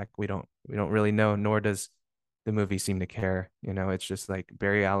is he back? We don't really know, nor does the movie seem to care. It's just like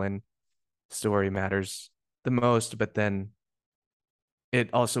Barry Allen story matters the most, but then it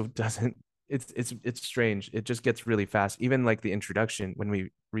also doesn't. It's strange. It just gets really fast. Even like the introduction when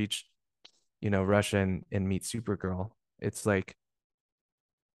we reach Russia and meet Supergirl, it's like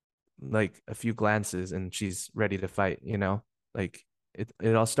a few glances and she's ready to fight. Like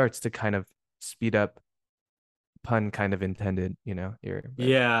it all starts to kind of speed up, pun kind of intended here, but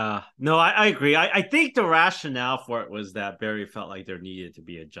Yeah, no, I agree. I think the rationale for it was that Barry felt like there needed to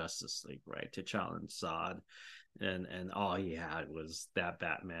be a Justice League, right, to challenge Zod, and all he had was that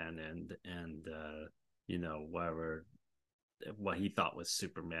Batman and whatever, what he thought was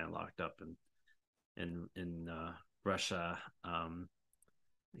Superman locked up in Russia.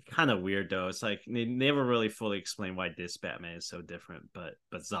 Kind of weird though. It's like they never really fully explain why this Batman is so different, but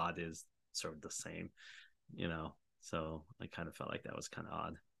Zod is sort of the same, so I kind of felt like that was kind of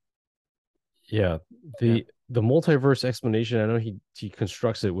odd. Yeah. yeah, The multiverse explanation, I know he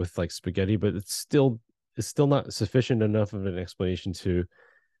constructs it with like spaghetti, but it's still not sufficient enough of an explanation to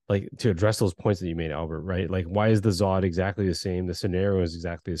address those points that you made, Albert, right? Like, why is the Zod exactly the same? The scenario is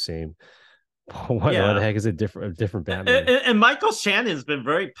exactly the same. Why the Yeah. heck is it a different Batman? And Michael Shannon's been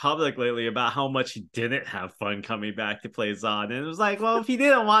very public lately about how much he didn't have fun coming back to play Zod. And it was like, well, if he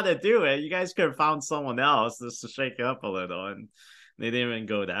didn't want to do it, you guys could have found someone else just to shake it up a little. And they didn't even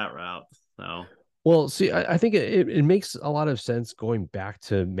go that route. So Well, see, I think it makes a lot of sense going back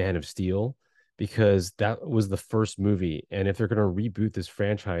to Man of Steel because that was the first movie. And if they're going to reboot this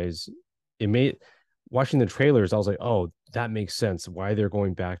franchise, it made watching the trailers, I was like, oh, that makes sense why they're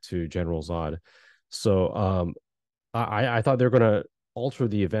going back to General Zod. So I thought they're going to alter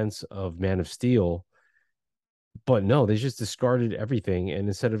the events of Man of Steel, but no, they just discarded everything. And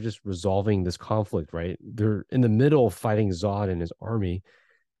instead of just resolving this conflict, right, they're in the middle of fighting Zod and his army.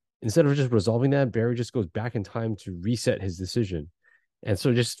 Instead of just resolving that, Barry just goes back in time to reset his decision. And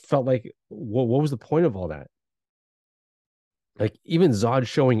so it just felt like, what was the point of all that? Like, even Zod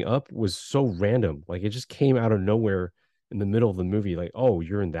showing up was so random. Like, it just came out of nowhere in the middle of the movie. Like, oh,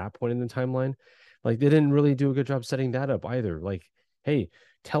 you're in that point in the timeline. Like, they didn't really do a good job setting that up either. Like, hey,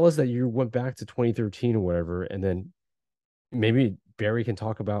 tell us that you went back to 2013 or whatever. And then maybe Barry can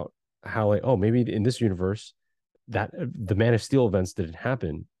talk about how, like, oh, maybe in this universe, that the Man of Steel events didn't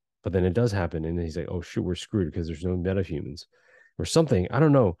happen, but then it does happen, and he's like, "Oh shoot, we're screwed because there's no metahumans or something." I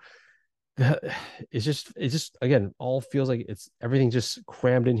don't know. It's just again all feels like it's everything just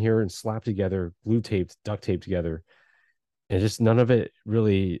crammed in here and slapped together, glue taped, duct taped together, and just none of it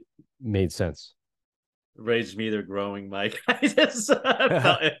really made sense. rage meter growing, Mike. I just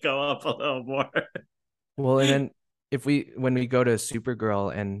felt it go up a little more. well, and then if when we go to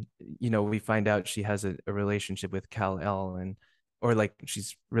Supergirl and we find out she has a relationship with Kal-El, and or like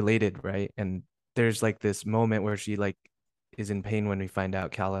she's related, right? And there's like this moment where she like is in pain when we find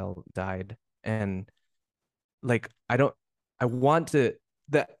out Kal-El died, and like I want to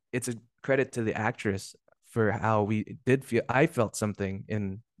that it's a credit to the actress for how we did feel. I felt something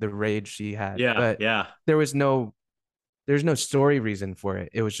in the rage she had, Yeah, but yeah. there was no there's no story reason for it.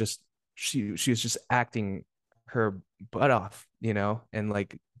 It was just she was just acting her butt off, and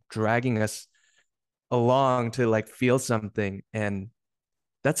like dragging us along to like feel something. And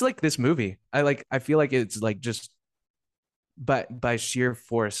that's like this movie. I feel like it's like just but by sheer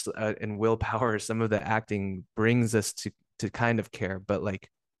force and willpower, some of the acting brings us to kind of care, but like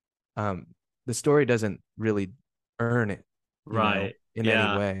um the story doesn't really earn it, Right. in any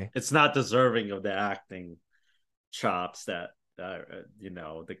Yeah. way. It's not deserving of the acting chops that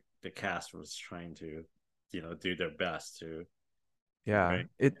the cast was trying to do their best to Yeah,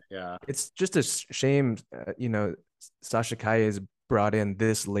 Right. Yeah. it's just a shame, Sasha Kaye is brought in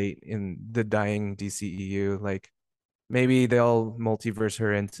this late in the dying DCEU. Like maybe they'll multiverse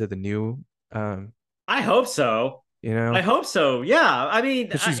her into the new, um, I hope so. you know, I hope so. Yeah. I mean,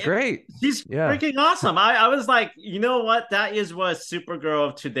 because she's great. she's Yeah, freaking awesome. I was like, you know what? That is what Supergirl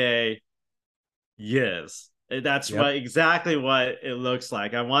of today is. That's yep. what exactly what it looks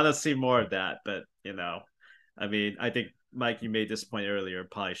like. I want to see more of that, but I mean, I think Mike, you made this point earlier.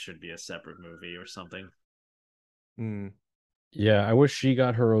 Probably should be a separate movie or something. Mm. Yeah, I wish she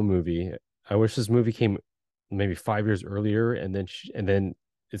got her own movie. I wish this movie came maybe 5 years earlier, and then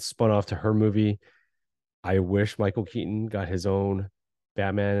it spun off to her movie. I wish Michael Keaton got his own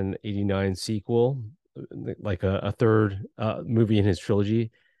Batman '89 sequel, like a third movie in his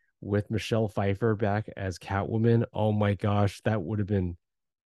trilogy with Michelle Pfeiffer back as Catwoman. Oh my gosh, that would have been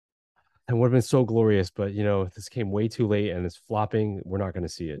so glorious. But this came way too late and it's flopping. We're not going to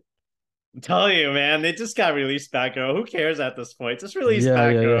see it. I'm telling you, man, they just got released Batgirl. Who cares at this point? Just release Yeah,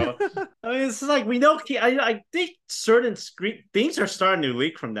 yeah, Batgirl. yeah. I mean, it's like we know. I think certain things are starting to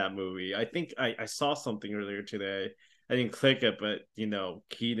leak from that movie. I think I saw something earlier today. I didn't click it, but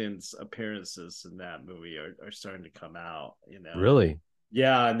Keaton's appearances in that movie are starting to come out. Really?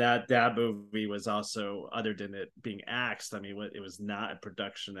 Yeah, and that movie was also, other than it being axed, I mean, it was not a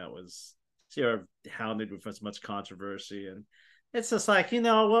production that was hounded with as much controversy, and it's just like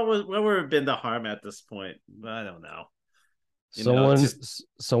what would have been the harm at this point? I don't know.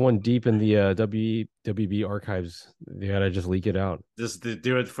 Someone deep in the WB archives, they gotta just leak it out. Just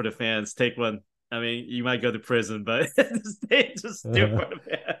do it for the fans. Take one. I mean, you might go to prison, but just do it for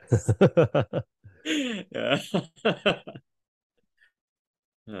the fans.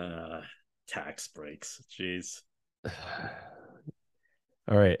 Yeah. Tax breaks. Jeez.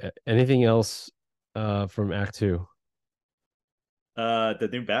 All right. Anything else from Act Two? The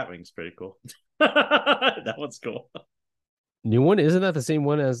new Batwing's pretty cool. That one's cool. New one? Isn't that the same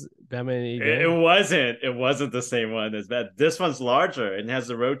one as Batman It 89? wasn't. It wasn't the same one as that. This one's larger and has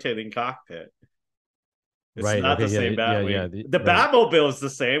a rotating cockpit. It's Right. not Okay. the same Yeah. Batwing. Yeah. The Right. Batmobile is the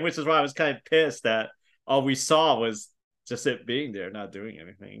same, which is why I was kind of pissed that all we saw was just it being there, not doing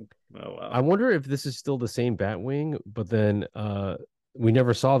anything. Oh I wow. wonder if this is still the same Batwing, but then we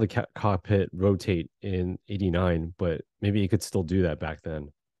never saw the cockpit rotate in '89, but maybe it could still do that back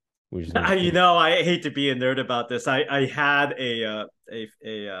then. We just never seen it. I hate to be a nerd about this. I had I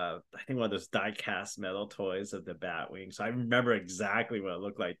think one of those die cast metal toys of the Batwing, so I remember exactly what it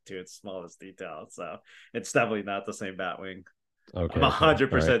looked like to its smallest detail. So it's definitely not the same Batwing. Okay. I'm Okay. All right.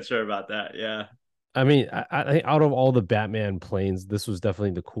 100% sure about that. Yeah. I mean, I think out of all the Batman planes, this was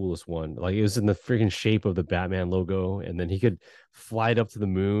definitely the coolest one. Like it was in the freaking shape of the Batman logo, and then he could fly it up to the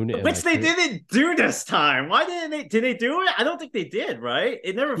moon. And Which like they didn't do this time. Why didn't they? Did they do it? I don't think they did. Right?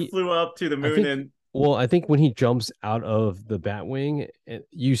 It never he, flew up to the I moon. think. And Well, I think when he jumps out of the Batwing,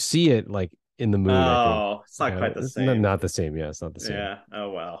 you see it like in the moon. I think. oh, it's not Yeah, quite the it's same. not the same. Yeah, it's not the same. Yeah. Oh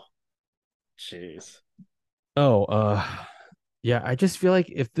well. Jeez. Oh, yeah. I just feel like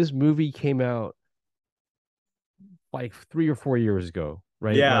if this movie came out like 3 or 4 years ago,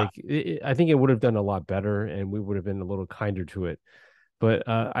 right? Yeah. Like I think it would have done a lot better, and we would have been a little kinder to it. But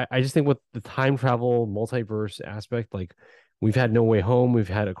I just think with the time travel multiverse aspect, like we've had No Way Home, we've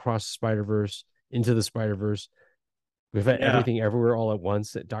had Across the Spider Verse, Into the Spider Verse, we've had Yeah. Everything Everywhere All at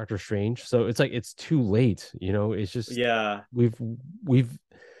Once at Doctor Strange. So it's like it's too late, It's just Yeah. we've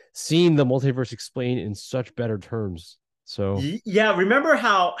seen the multiverse explained in such better terms. So Yeah, remember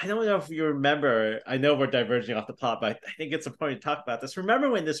how, I don't know if you remember, I know we're diverging off the plot, but I think it's important to talk about this. Remember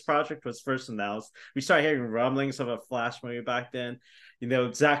when this project was first announced, we started hearing rumblings of a Flash movie back then.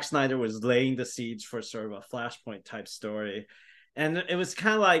 Zack Snyder was laying the seeds for sort of a Flashpoint type story. And it was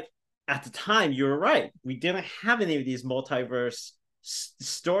kind of like, at the time, you were right. We didn't have any of these multiverse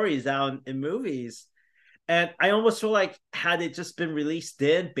stories out in movies. And I almost feel like had it just been released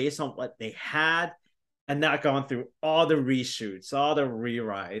then based on what they had, and not going through all the reshoots, all the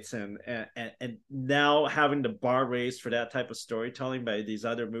rewrites, and now having the bar raised for that type of storytelling by these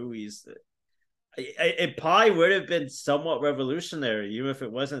other movies, it probably would have been somewhat revolutionary, even if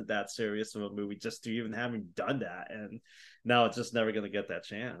it wasn't that serious of a movie, just to even having done that. And now it's just never going to get that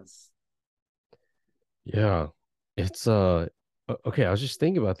chance. yeah, it's okay. I was just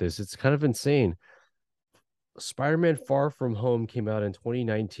thinking about this. It's kind of insane. Spider-Man Far From Home came out in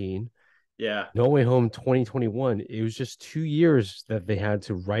 2019. Yeah. No Way Home 2021. It was just 2 years that they had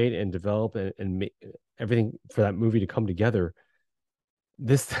to write and develop and make everything for that movie to come together.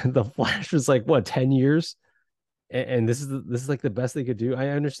 The Flash was like what 10 years, and this is like the best they could do. I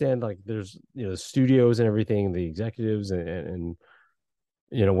understand like there's studios and everything, the executives and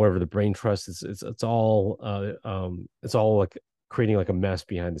whatever the brain trust is, it's all like creating like a mess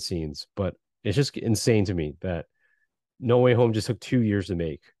behind the scenes. But it's just insane to me that No Way Home just took 2 years to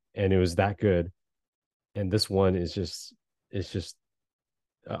make, and it was that good. And this one is just, it's just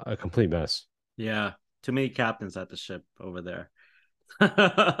a complete mess. Yeah, too many captains at the ship over there.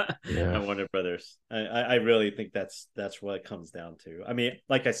 Yeah. And Warner Brothers. I really think that's what it comes down to. I mean,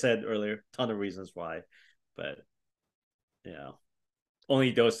 like I said earlier, ton of reasons why, but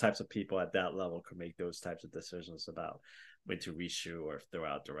only those types of people at that level could make those types of decisions about when to reshoot or throw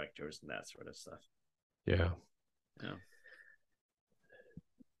out directors and that sort of stuff. Yeah. Yeah.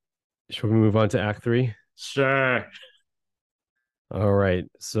 Should we move on to Act 3? Sure. All right.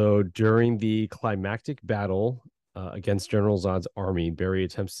 So during the climactic battle against General Zod's army, Barry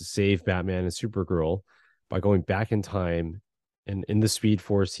attempts to save Batman and Supergirl by going back in time. And in the Speed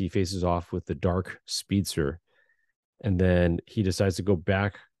Force, he faces off with the Dark Speedster. And then he decides to go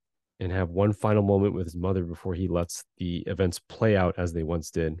back and have one final moment with his mother before he lets the events play out as they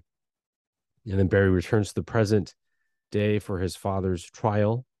once did. And then Barry returns to the present day for his father's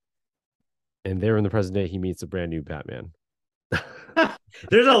trial. And there in the present day, he meets a brand new Batman.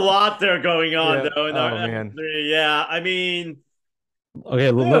 There's a lot there going on, Yeah. though. In our man. Yeah, I mean,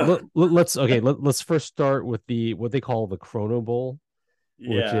 okay, let's first start with what they call the Chrono Bowl, which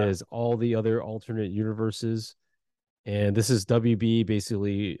yeah, is all the other alternate universes. And this is WB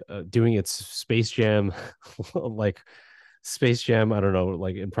basically doing its Space Jam, like Space Jam, I don't know,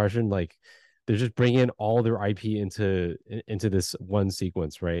 like impression. Like they're just bringing all their IP into this one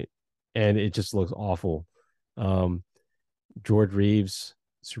sequence, right? And it just looks awful. George Reeves,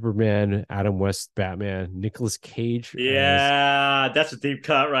 Superman, Adam West, Batman, Nicolas Cage as yeah, that's a deep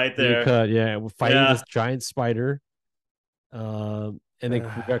cut right deep there. cut. Yeah, we're fighting Yeah, this giant spider. And then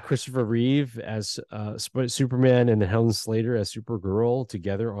we got Christopher Reeve as Superman and Helen Slater as Supergirl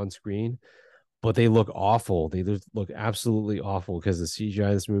together on screen, but they look awful. They look absolutely awful because the CGI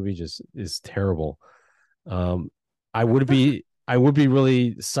in this movie just is terrible. Um, I would be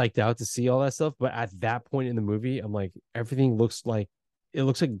really psyched out to see all that stuff, but at that point in the movie, I'm like, everything looks like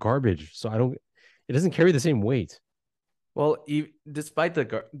garbage. So it doesn't carry the same weight. Well, despite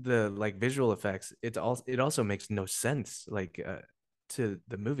the like visual effects, it also makes no sense like to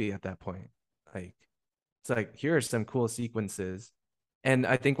the movie at that point. Like it's like here are some cool sequences, and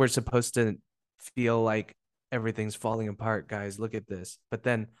I think we're supposed to feel like everything's falling apart, guys. Look at this, but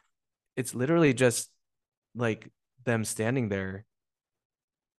then it's literally just like them standing there,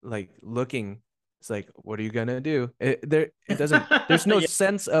 like looking. It's like, what are you gonna do? It doesn't. There's no yeah,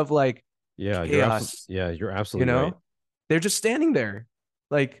 sense of like Yeah, chaos. you're You absolutely right. know, they're just standing there,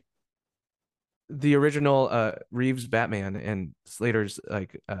 like the original Reeves Batman and Slater's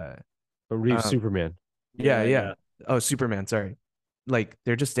like But Reeves um Superman. yeah, yeah, yeah. yeah. Oh, Superman, sorry. Like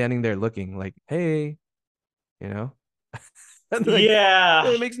they're just standing there looking like, hey, you know? And like Yeah.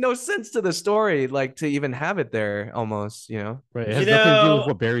 it makes no sense to the story, like to even have it there almost, you know? Right. It You has nothing to do with know,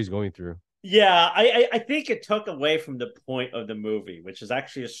 what Barry's going through. yeah, I think it took away from the point of the movie, which is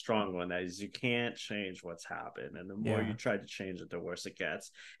actually a strong one. That is, you can't change what's happened, and the more you Yeah. try to change it, the worse it gets.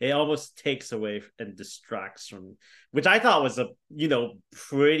 It almost takes away and distracts from, which I thought was a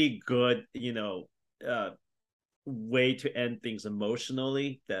pretty good way to end things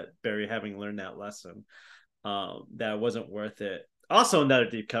emotionally. That Barry having learned that lesson, that wasn't worth it. Also, another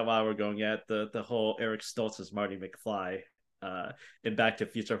deep cut while we're going at the whole Eric Stoltz as Marty McFly in Back to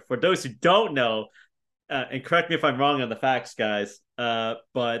the Future. For those who don't know, and correct me if I'm wrong on the facts, guys,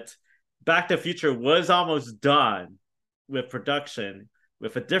 but Back to the Future was almost done with production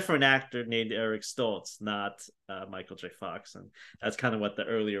with a different actor named Eric Stoltz, not Michael J. Fox, and that's kind of what the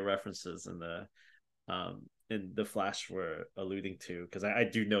earlier references in the Flash were alluding to, because I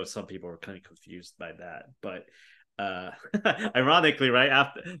do know some people were kind of confused by that, but ironically, right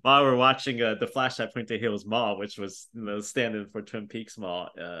after while we're watching the Flash at Puente Hills Mall, which was stand-in for Twin Peaks Mall,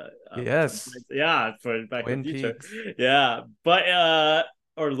 Yes. yeah, for Back to the Twin Future, Peaks. yeah, but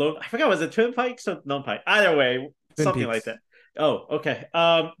or I forgot, was it Twin Pikes or Lone Pike? Either way, Twin something like Peaks. that. Oh, okay.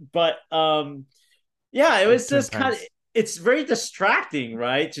 But yeah, it was Twin just kind of, Pines. it's very distracting,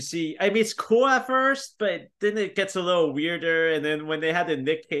 right? To see, I mean, it's cool at first, but then it gets a little weirder. And then when they had the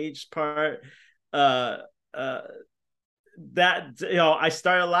Nick Cage part, uh, uh, that I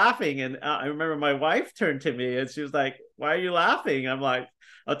started laughing, and I remember my wife turned to me and she was like, "Why are you laughing?" I'm like,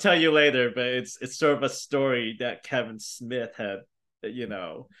 "I'll tell you later," but it's sort of a story that Kevin Smith had, you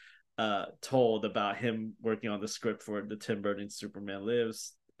know, told about him working on the script for the Tim Burton Superman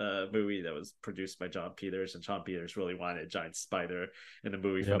Lives movie that was produced by John Peters, and John Peters really wanted a giant spider in the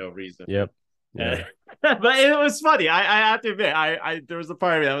movie for Yep. no reason. Yep. And, Yeah. but it was funny. I have to admit, I there was a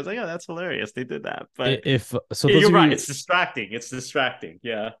part of me that was like, oh, that's hilarious. They did that. But If so, those you're of right. you, It's distracting. It's distracting.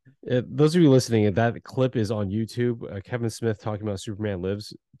 Yeah. those of you listening, that clip is on YouTube. Kevin Smith talking about Superman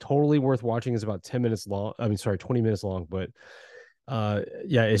Lives. Totally worth watching. Is about 10 minutes long. I mean, sorry, 20 minutes long. But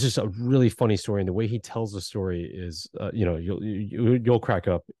yeah, it's just a really funny story, and the way he tells the story is, you'll crack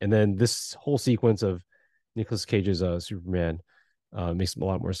up. And then this whole sequence of Nicolas Cage's Superman makes a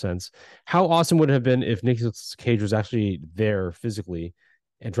lot more sense. How awesome would it have been if Nicolas Cage was actually there physically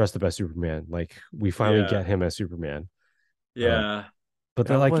and dressed up as Superman? Like we finally Yeah. get him as Superman. Yeah. But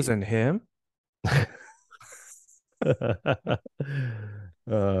they're That like, wasn't him.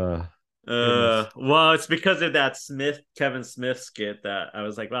 uh, Well, it's because of that Kevin Smith skit that I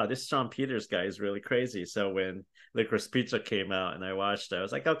was like, wow, this Sean Peters guy is really crazy. So when Licorice Pizza came out and I watched it, I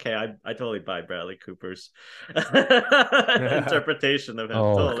was like, okay, I totally buy Bradley Cooper's interpretation of him.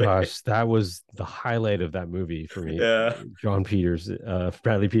 oh Totally. gosh, that was the highlight of that movie for me. Yeah. John Peters,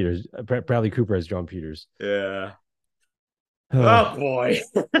 Bradley Cooper as John Peters. Yeah. Oh boy.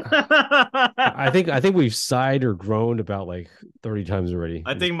 I think we've sighed or groaned about like 30 times already.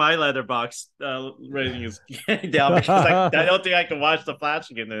 I think my letterbox rating is getting down because I don't think I can watch The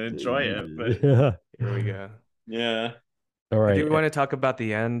Flash again and enjoy it. But yeah. Here we go. yeah. All right. Do we want to talk about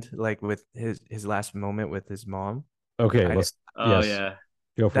the end, like with his last moment with his mom? Okay, let's Oh yes. yeah.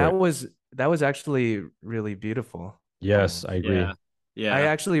 Go for it. That was actually really beautiful. Yes, I agree. Yeah. Yeah. I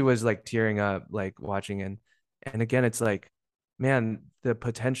actually was like tearing up like watching, and again it's like, man, the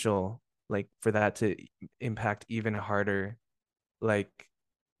potential like for that to impact even harder, like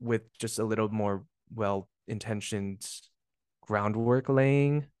with just a little more well-intentioned groundwork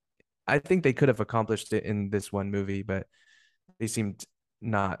laying. I think they could have accomplished it in this one movie, but they seemed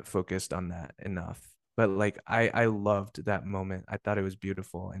not focused on that enough. But like I loved that moment. I thought it was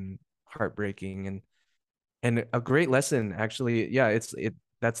beautiful and heartbreaking and a great lesson actually. Yeah,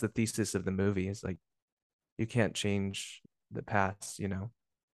 that's the thesis of the movie. Is like you can't change the past, you know.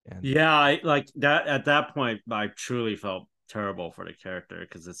 And Yeah, I like that at that point I truly felt terrible for the character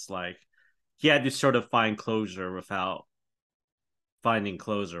because it's like he had to sort of find closure without finding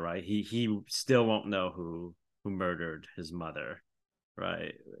closure, right? He still won't know who murdered his mother,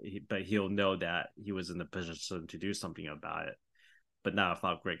 right? But he'll know that he was in the position to do something about it, but not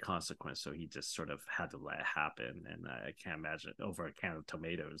without great consequence. So he just sort of had to let it happen, and I can't imagine over a can of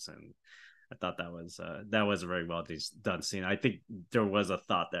tomatoes. And I thought that was a very well done scene. I think there was a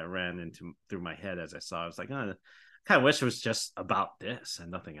thought that ran through my head as I saw it. I was like, oh, I kind of wish it was just about this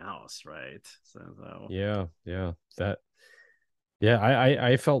and nothing else, right? So Yeah,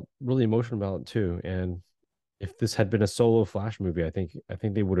 I felt really emotional about it too. And if this had been a solo Flash movie, I think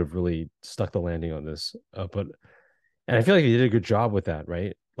they would have really stuck the landing on this. And I feel like they did a good job with that,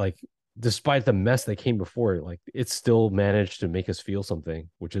 right? Like, despite the mess that came before it, like it still managed to make us feel something,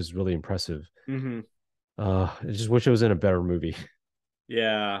 which is really impressive. mm-hmm. I just wish it was in a better movie.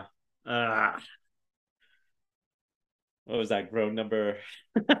 Yeah. What was that groan number?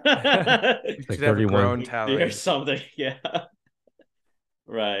 you like should have a 31. grown tally. Or something. Yeah.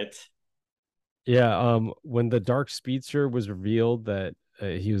 Right. Yeah. When the Dark Speedster was revealed that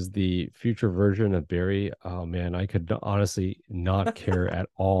he was the future version of Barry, oh man, I could honestly not care at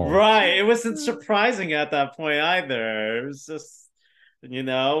all. Right. It wasn't surprising at that point either. It was just,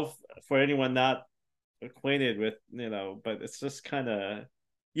 for anyone not acquainted with, but it's just kind of,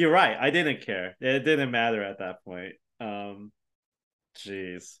 you're right. I didn't care. It didn't matter at that point.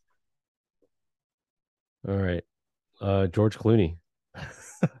 Jeez. All right. George Clooney.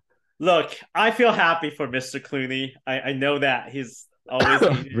 Look, I feel happy for Mr. Clooney. I know that he's always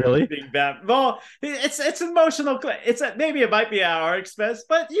really being bad. Well, it's emotional. Maybe it might be at our expense,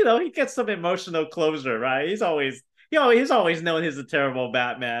 but he gets some emotional closure, right? He's always known he's a terrible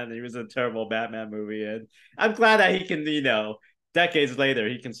Batman. He was in a terrible Batman movie, and I'm glad that he can, decades later,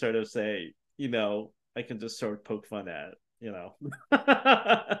 he can sort of say, I can just sort of poke fun at.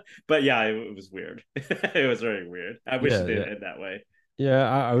 But yeah, it was weird. It was very weird. I wish it didn't end that way. Yeah,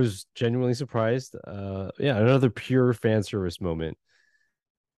 I was genuinely surprised. Yeah, another pure fan service moment.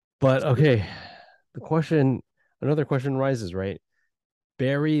 But okay, another question rises, right?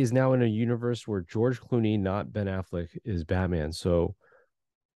 Barry is now in a universe where George Clooney, not Ben Affleck, is Batman. So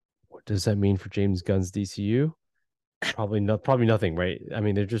what does that mean for James Gunn's DCU? Probably nothing, right? I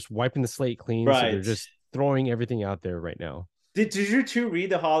mean, they're just wiping the slate clean, right. So they're just throwing everything out there right now. Did you two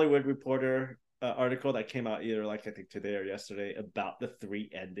read the Hollywood Reporter article that came out either I think today or yesterday about the 3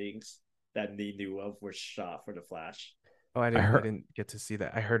 endings that they knew of were shot for The Flash? Oh, I I didn't. I heard didn't get to see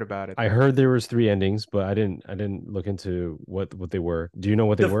that. I heard about it I though. heard there was three endings, but I didn't look into what they were. Do you know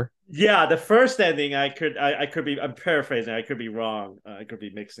what they were? The first ending I could be, I'm paraphrasing, I could be wrong, I could be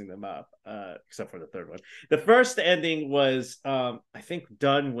mixing them up, except for the third one. The first ending was I think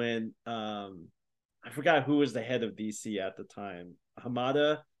done when I forgot who was the head of DC at the time,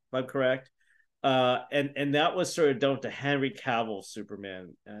 Hamada, if I'm correct. And that was sort of done to Henry Cavill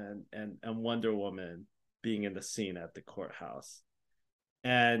Superman and Wonder Woman being in the scene at the courthouse.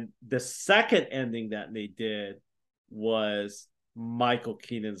 And the second ending that they did was Michael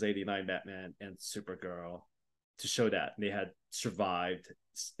Keaton's 89 Batman and Supergirl, to show that they had survived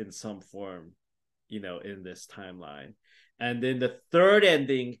in some form, in this timeline. And then the third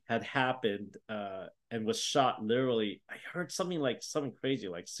ending had happened and was shot literally, I heard something crazy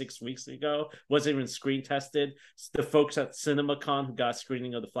like 6 weeks ago, wasn't even screen tested. The folks at CinemaCon who got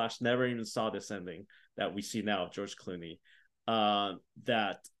screening of The Flash never even saw this ending that we see now, George Clooney.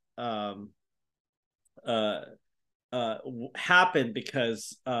 That happened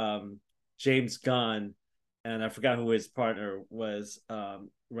because James Gunn, and I forgot who his partner was,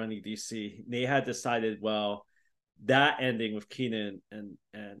 running DC. They had decided, well, that ending with Keenan and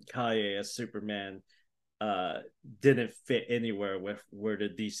Kaye as Superman didn't fit anywhere with where the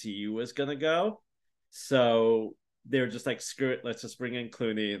DCU was gonna go. So they were just like, screw it, let's just bring in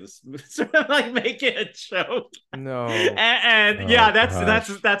Clooney and sort of like make it a joke. No. And Oh, yeah,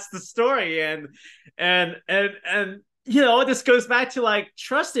 gosh. that's the story. And this goes back to like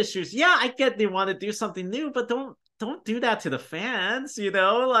trust issues. Yeah, I get they want to do something new, but don't do that to the fans.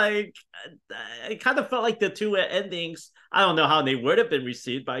 Like, I kind of felt like the two endings, I don't know how they would have been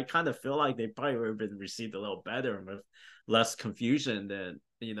received, but I kind of feel like they probably would have been received a little better and with less confusion than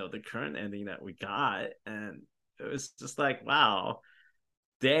the current ending that we got. And it was just like, wow,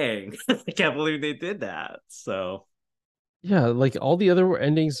 dang, I can't believe they did that. So Yeah, like all the other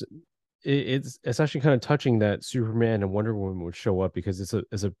endings, it's actually kind of touching that Superman and Wonder Woman would show up, because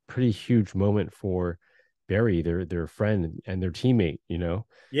it's a pretty huge moment for Barry, their friend and their teammate.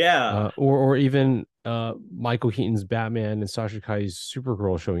 yeah, Or even Michael Keaton's Batman and Sasha Kai's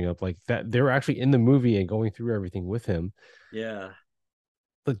Supergirl showing up like that. They were actually in the movie and going through everything with him. yeah.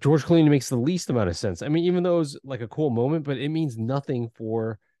 Like George Clooney makes the least amount of sense. I mean, even though it was like a cool moment, but it means nothing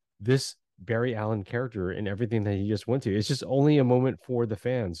for this Barry Allen character and everything that he just went to. It's just only a moment for the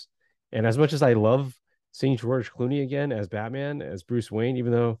fans. And as much as I love seeing George Clooney again as Batman, as Bruce Wayne,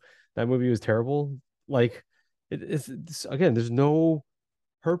 even though that movie was terrible, like it's again, there's no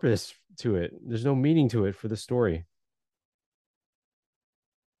purpose to it. There's no meaning to it for the story.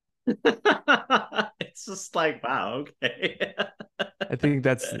 It's just like, wow, okay. I think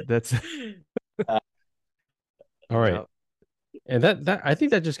that's All right. yeah. And that I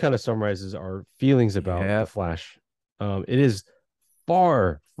think that just kind of summarizes our feelings about Yeah. The Flash. It is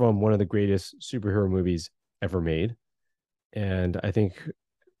far from one of the greatest superhero movies ever made. And I think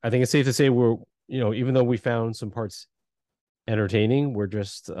it's safe to say even though we found some parts entertaining, we're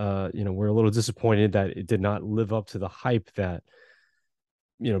just we're a little disappointed that it did not live up to the hype that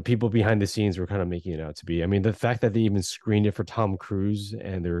people behind the scenes were kind of making it out to be. I mean, the fact that they even screened it for Tom Cruise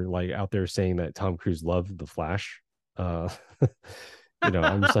and they're like out there saying that Tom Cruise loved The Flash. uh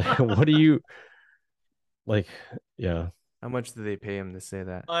I'm just like, what do you like? Yeah. How much did they pay him to say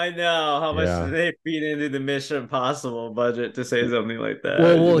that? I know. How much did Yeah. they feed into the Mission Impossible budget to say something like Well,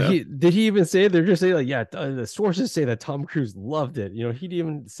 that? well, he even say it? They're just saying like, yeah, the sources say that Tom Cruise loved it. He didn't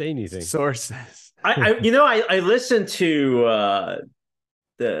even say anything. Sources. I listened to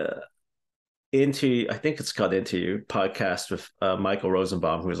the Into, I think it's called Into You podcast with Michael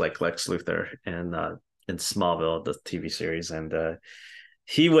Rosenbaum, who's like Lex Luthor and in Smallville, the TV series, and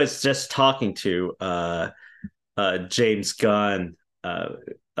he was just talking to James Gunn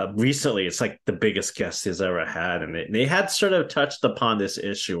recently. It's like the biggest guest he's ever had, and they had sort of touched upon this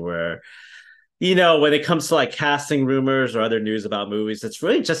issue where, when it comes to like casting rumors or other news about movies, it's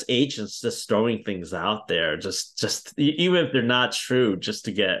really just agents just throwing things out there, just even if they're not true, just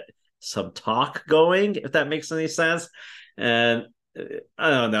to get some talk going, if that makes any sense. And I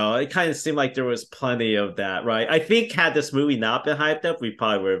don't know, it kind of seemed like there was plenty of that, right? I think had this movie not been hyped up, we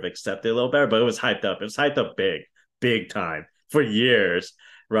probably would have accepted it a little better, but it was hyped up. It was hyped up big time for years,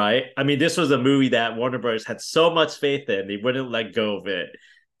 right? I mean, this was a movie that Warner Brothers had so much faith in, they wouldn't let go of it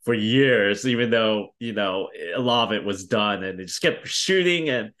for years, even though, a lot of it was done, and they just kept shooting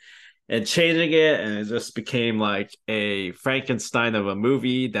and changing it, and it just became like a Frankenstein of a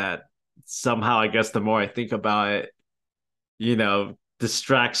movie that somehow, I guess, the more I think about it,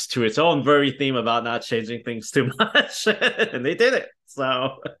 distracts to its own very theme about not changing things too much. And they did it.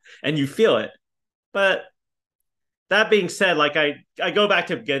 So, and you feel it. But that being said, like I go back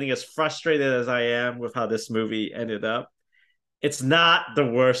to getting as frustrated as I am with how this movie ended up. It's not the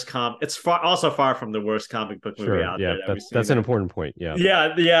worst it's also far from the worst comic book movie Sure. out Yeah. there that we've That's seen. an important point. Yeah.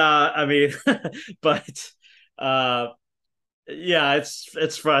 Yeah. I mean, but uh, yeah,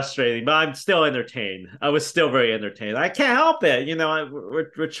 it's frustrating, but I'm still entertained. I was still very entertained. I can't help it. You know,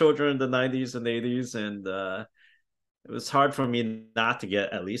 we're children in the 90s and 80s, and it was hard for me not to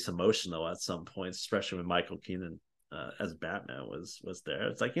get at least emotional at some points, especially when Michael Keaton as Batman was there.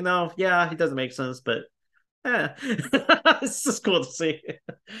 It's like, yeah, he doesn't make sense, but it's just cool to see.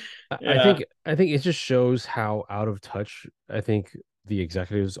 I Yeah, think it just shows how out of touch I think the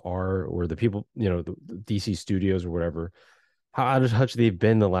executives are, or the people, the DC studios or whatever, how out of touch they've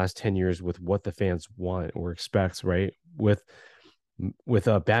been the last 10 years with what the fans want or expects, right? With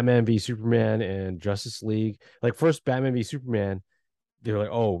Batman v Superman and Justice League. Like first Batman v Superman, they were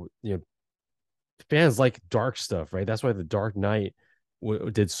like, oh, fans like dark stuff, right? That's why The Dark Knight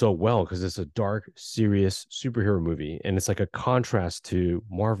did so well, because it's a dark, serious superhero movie, and it's like a contrast to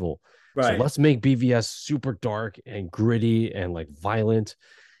Marvel. So right. let's make BVS super dark and gritty and like violent.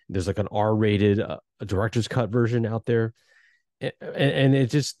 There's like an R-rated a director's cut version out there, and it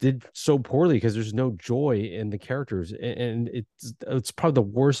just did so poorly because there's no joy in the characters, and it's probably the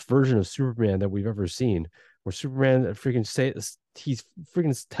worst version of Superman that we've ever seen, where Superman freaking he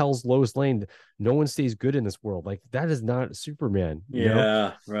freaking tells Lois Lane no one stays good in this world. Like that is not Superman,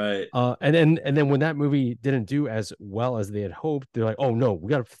 Yeah, right. and then when that movie didn't do as well as they had hoped, they're like, oh no, we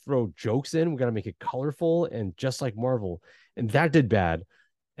got to throw jokes in, we got to make it colorful and just like Marvel, and that did bad.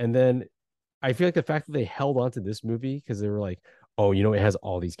 And then I feel like the fact that they held on to this movie because they were like, oh, it has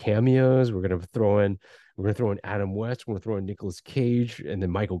all these cameos. We're gonna throw in Adam West, we're gonna throw in Nicolas Cage, and then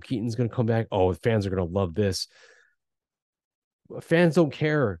Michael Keaton's gonna come back. Oh, fans are gonna love this. Fans don't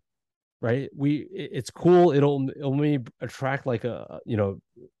care, right? It's cool. It'll only attract like a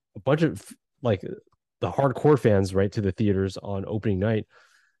bunch of like the hardcore fans, right, to the theaters on opening night.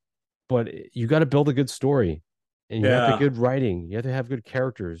 But you got to build a good story, and you have to Yeah, good writing. You have to have good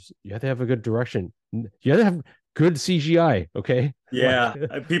characters. You have to have a good direction. You have to have good CGI. Okay, like yeah.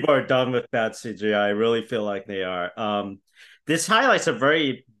 People are done with bad CGI. I really feel like they are. This highlights a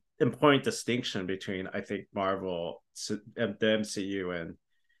very important distinction between, I think, Marvel, the MCU, and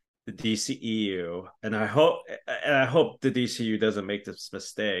the DCEU, and I hope the DCU doesn't make this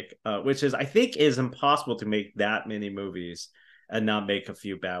mistake, which is I think is impossible to make that many movies and not make a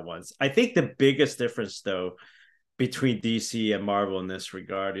few bad ones. I think the biggest difference though between DC and Marvel in this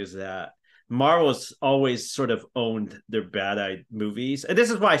regard is that Marvel's always sort of owned their bad movies, and this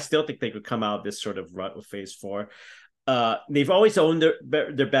is why I still think they could come out of this sort of rut with Phase 4. They've always owned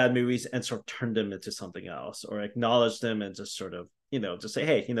their bad movies and sort of turned them into something else, or acknowledged them and just sort of just say,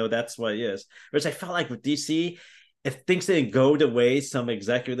 hey, that's what it is. Whereas I felt like with DC, if things didn't go the way some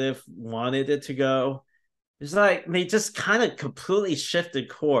executive wanted it to go, it's like they just kind of completely shifted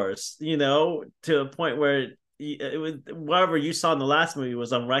course, to a point where whatever you saw in the last movie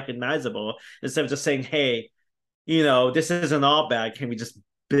was unrecognizable. Instead of just saying, hey, this isn't all bad, can we just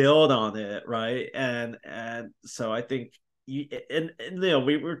build on it, right? And so I think we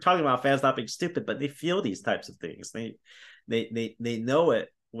were talking about fans not being stupid, but they feel these types of things. They know it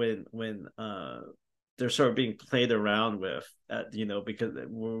when they're sort of being played around with, because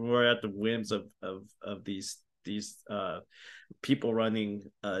we're at the whims of these people running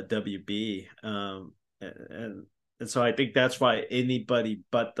WB, and so I think that's why anybody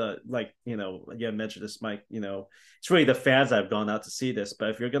but you mentioned this, Mike, it's really the fans that have gone out to see this. But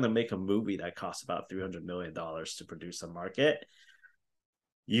if you're going to make a movie that costs about $300 million to produce and market,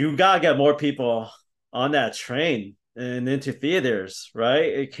 you got to get more people on that train and into theaters, right?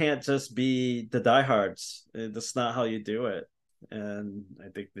 It can't just be the diehards. That's not how you do it. And I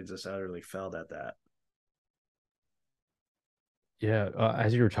think they just utterly failed at that. Yeah,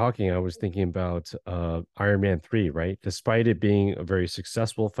 as you were talking, I was thinking about Iron Man 3, right? Despite it being a very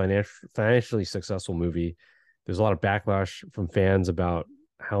successful, financially successful movie, there's a lot of backlash from fans about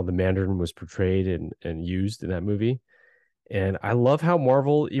how the Mandarin was portrayed and used in that movie. And I love how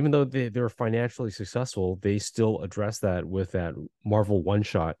Marvel, even though they're financially successful, they still address that with that Marvel one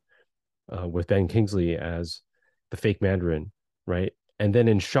shot with Ben Kingsley as the fake Mandarin, right? And then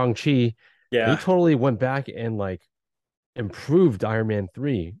in Shang-Chi, they Yeah. totally went back and like improved Iron Man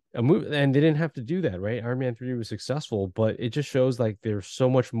 3. And they didn't have to do that, right? Iron Man 3 was successful, but it just shows like they're so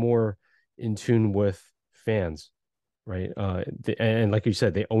much more in tune with fans, right? And like you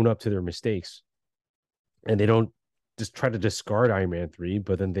said, they own up to their mistakes, and they don't just try to discard Iron Man 3,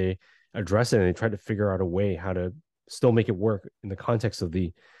 but then they address it and they try to figure out a way how to still make it work in the context of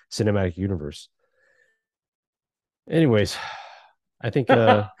the cinematic universe. Anyways, I think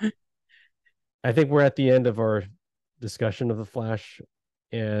I think we're at the end of our discussion of the Flash,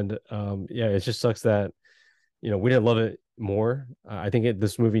 and yeah, it just sucks that we didn't love it more. I think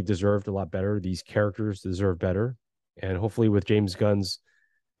this movie deserved a lot better. These characters deserve better, and hopefully with James Gunn's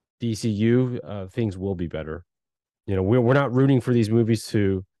DCU, things will be better. We're not rooting for these movies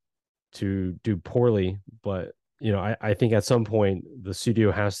to do poorly, but I think at some point the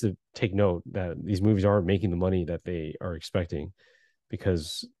studio has to take note that these movies aren't making the money that they are expecting,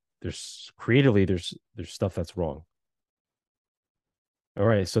 because there's stuff that's wrong. All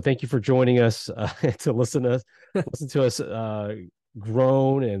right, so thank you for joining us to listen to us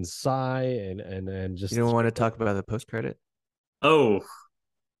groan and sigh and just. You don't want to talk about the post credit? Oh,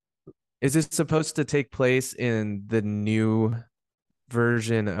 is this supposed to take place in the new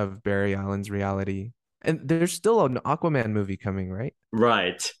version of Barry Allen's reality? And there's still an Aquaman movie coming, right?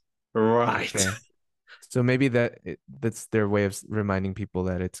 right. Okay. So maybe that's their way of reminding people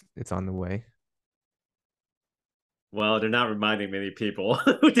that it's on the way. Well, they're not reminding many people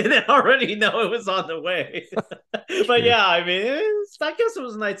who didn't already know it was on the way. But yeah, I mean, I guess it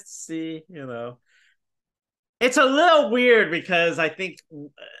was nice to see, It's a little weird because I think,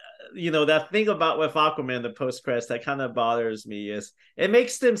 that thing about with Aquaman, the post credits, that kind of bothers me is it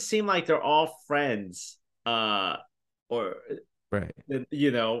makes them seem like they're all friends. Or right. Not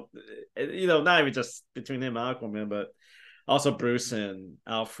even just between him and Aquaman, but also Bruce and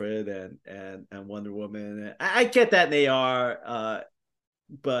Alfred and Wonder Woman. I get that they are,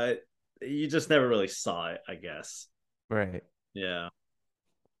 but you just never really saw it, I guess. Right. Yeah.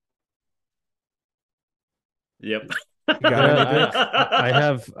 Yep. I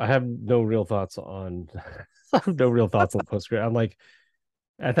have no real thoughts on postscript. I'm like,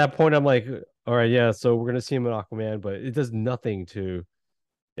 at that point, I'm like, all right, yeah, so we're gonna see him in Aquaman, but it does nothing to.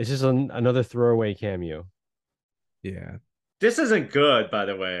 It's just another throwaway cameo. Yeah. This isn't good, by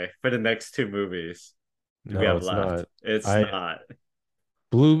the way, for the next two movies we have left. Not. It's not.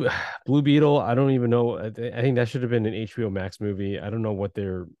 Blue Beetle, I don't even know. I think that should have been an HBO Max movie. I don't know what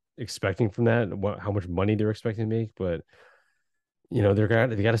they're expecting from that, how much money they're expecting to make, but they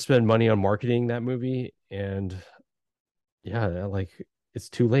got to spend money on marketing that movie, and yeah, like it's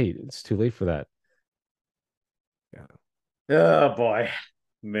too late. It's too late for that. Yeah. Oh boy,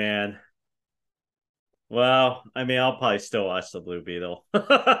 man. Well, I mean, I'll probably still watch the Blue Beetle. So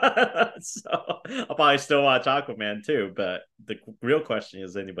I'll probably still watch Aquaman too, but the real question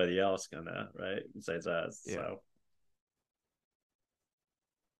is anybody else gonna, right? Besides us. Yeah. So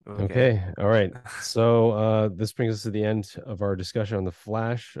okay. All right. So this brings us to the end of our discussion on the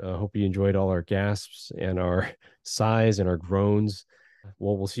Flash. Hope you enjoyed all our gasps and our sighs and our groans.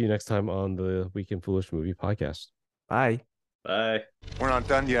 Well, we'll see you next time on the Weekend Foolish Movie Podcast. Bye. Bye. We're not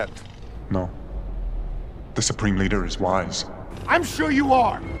done yet. No. The Supreme Leader is wise. I'm sure you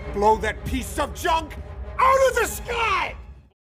are. Blow that piece of junk out of the sky!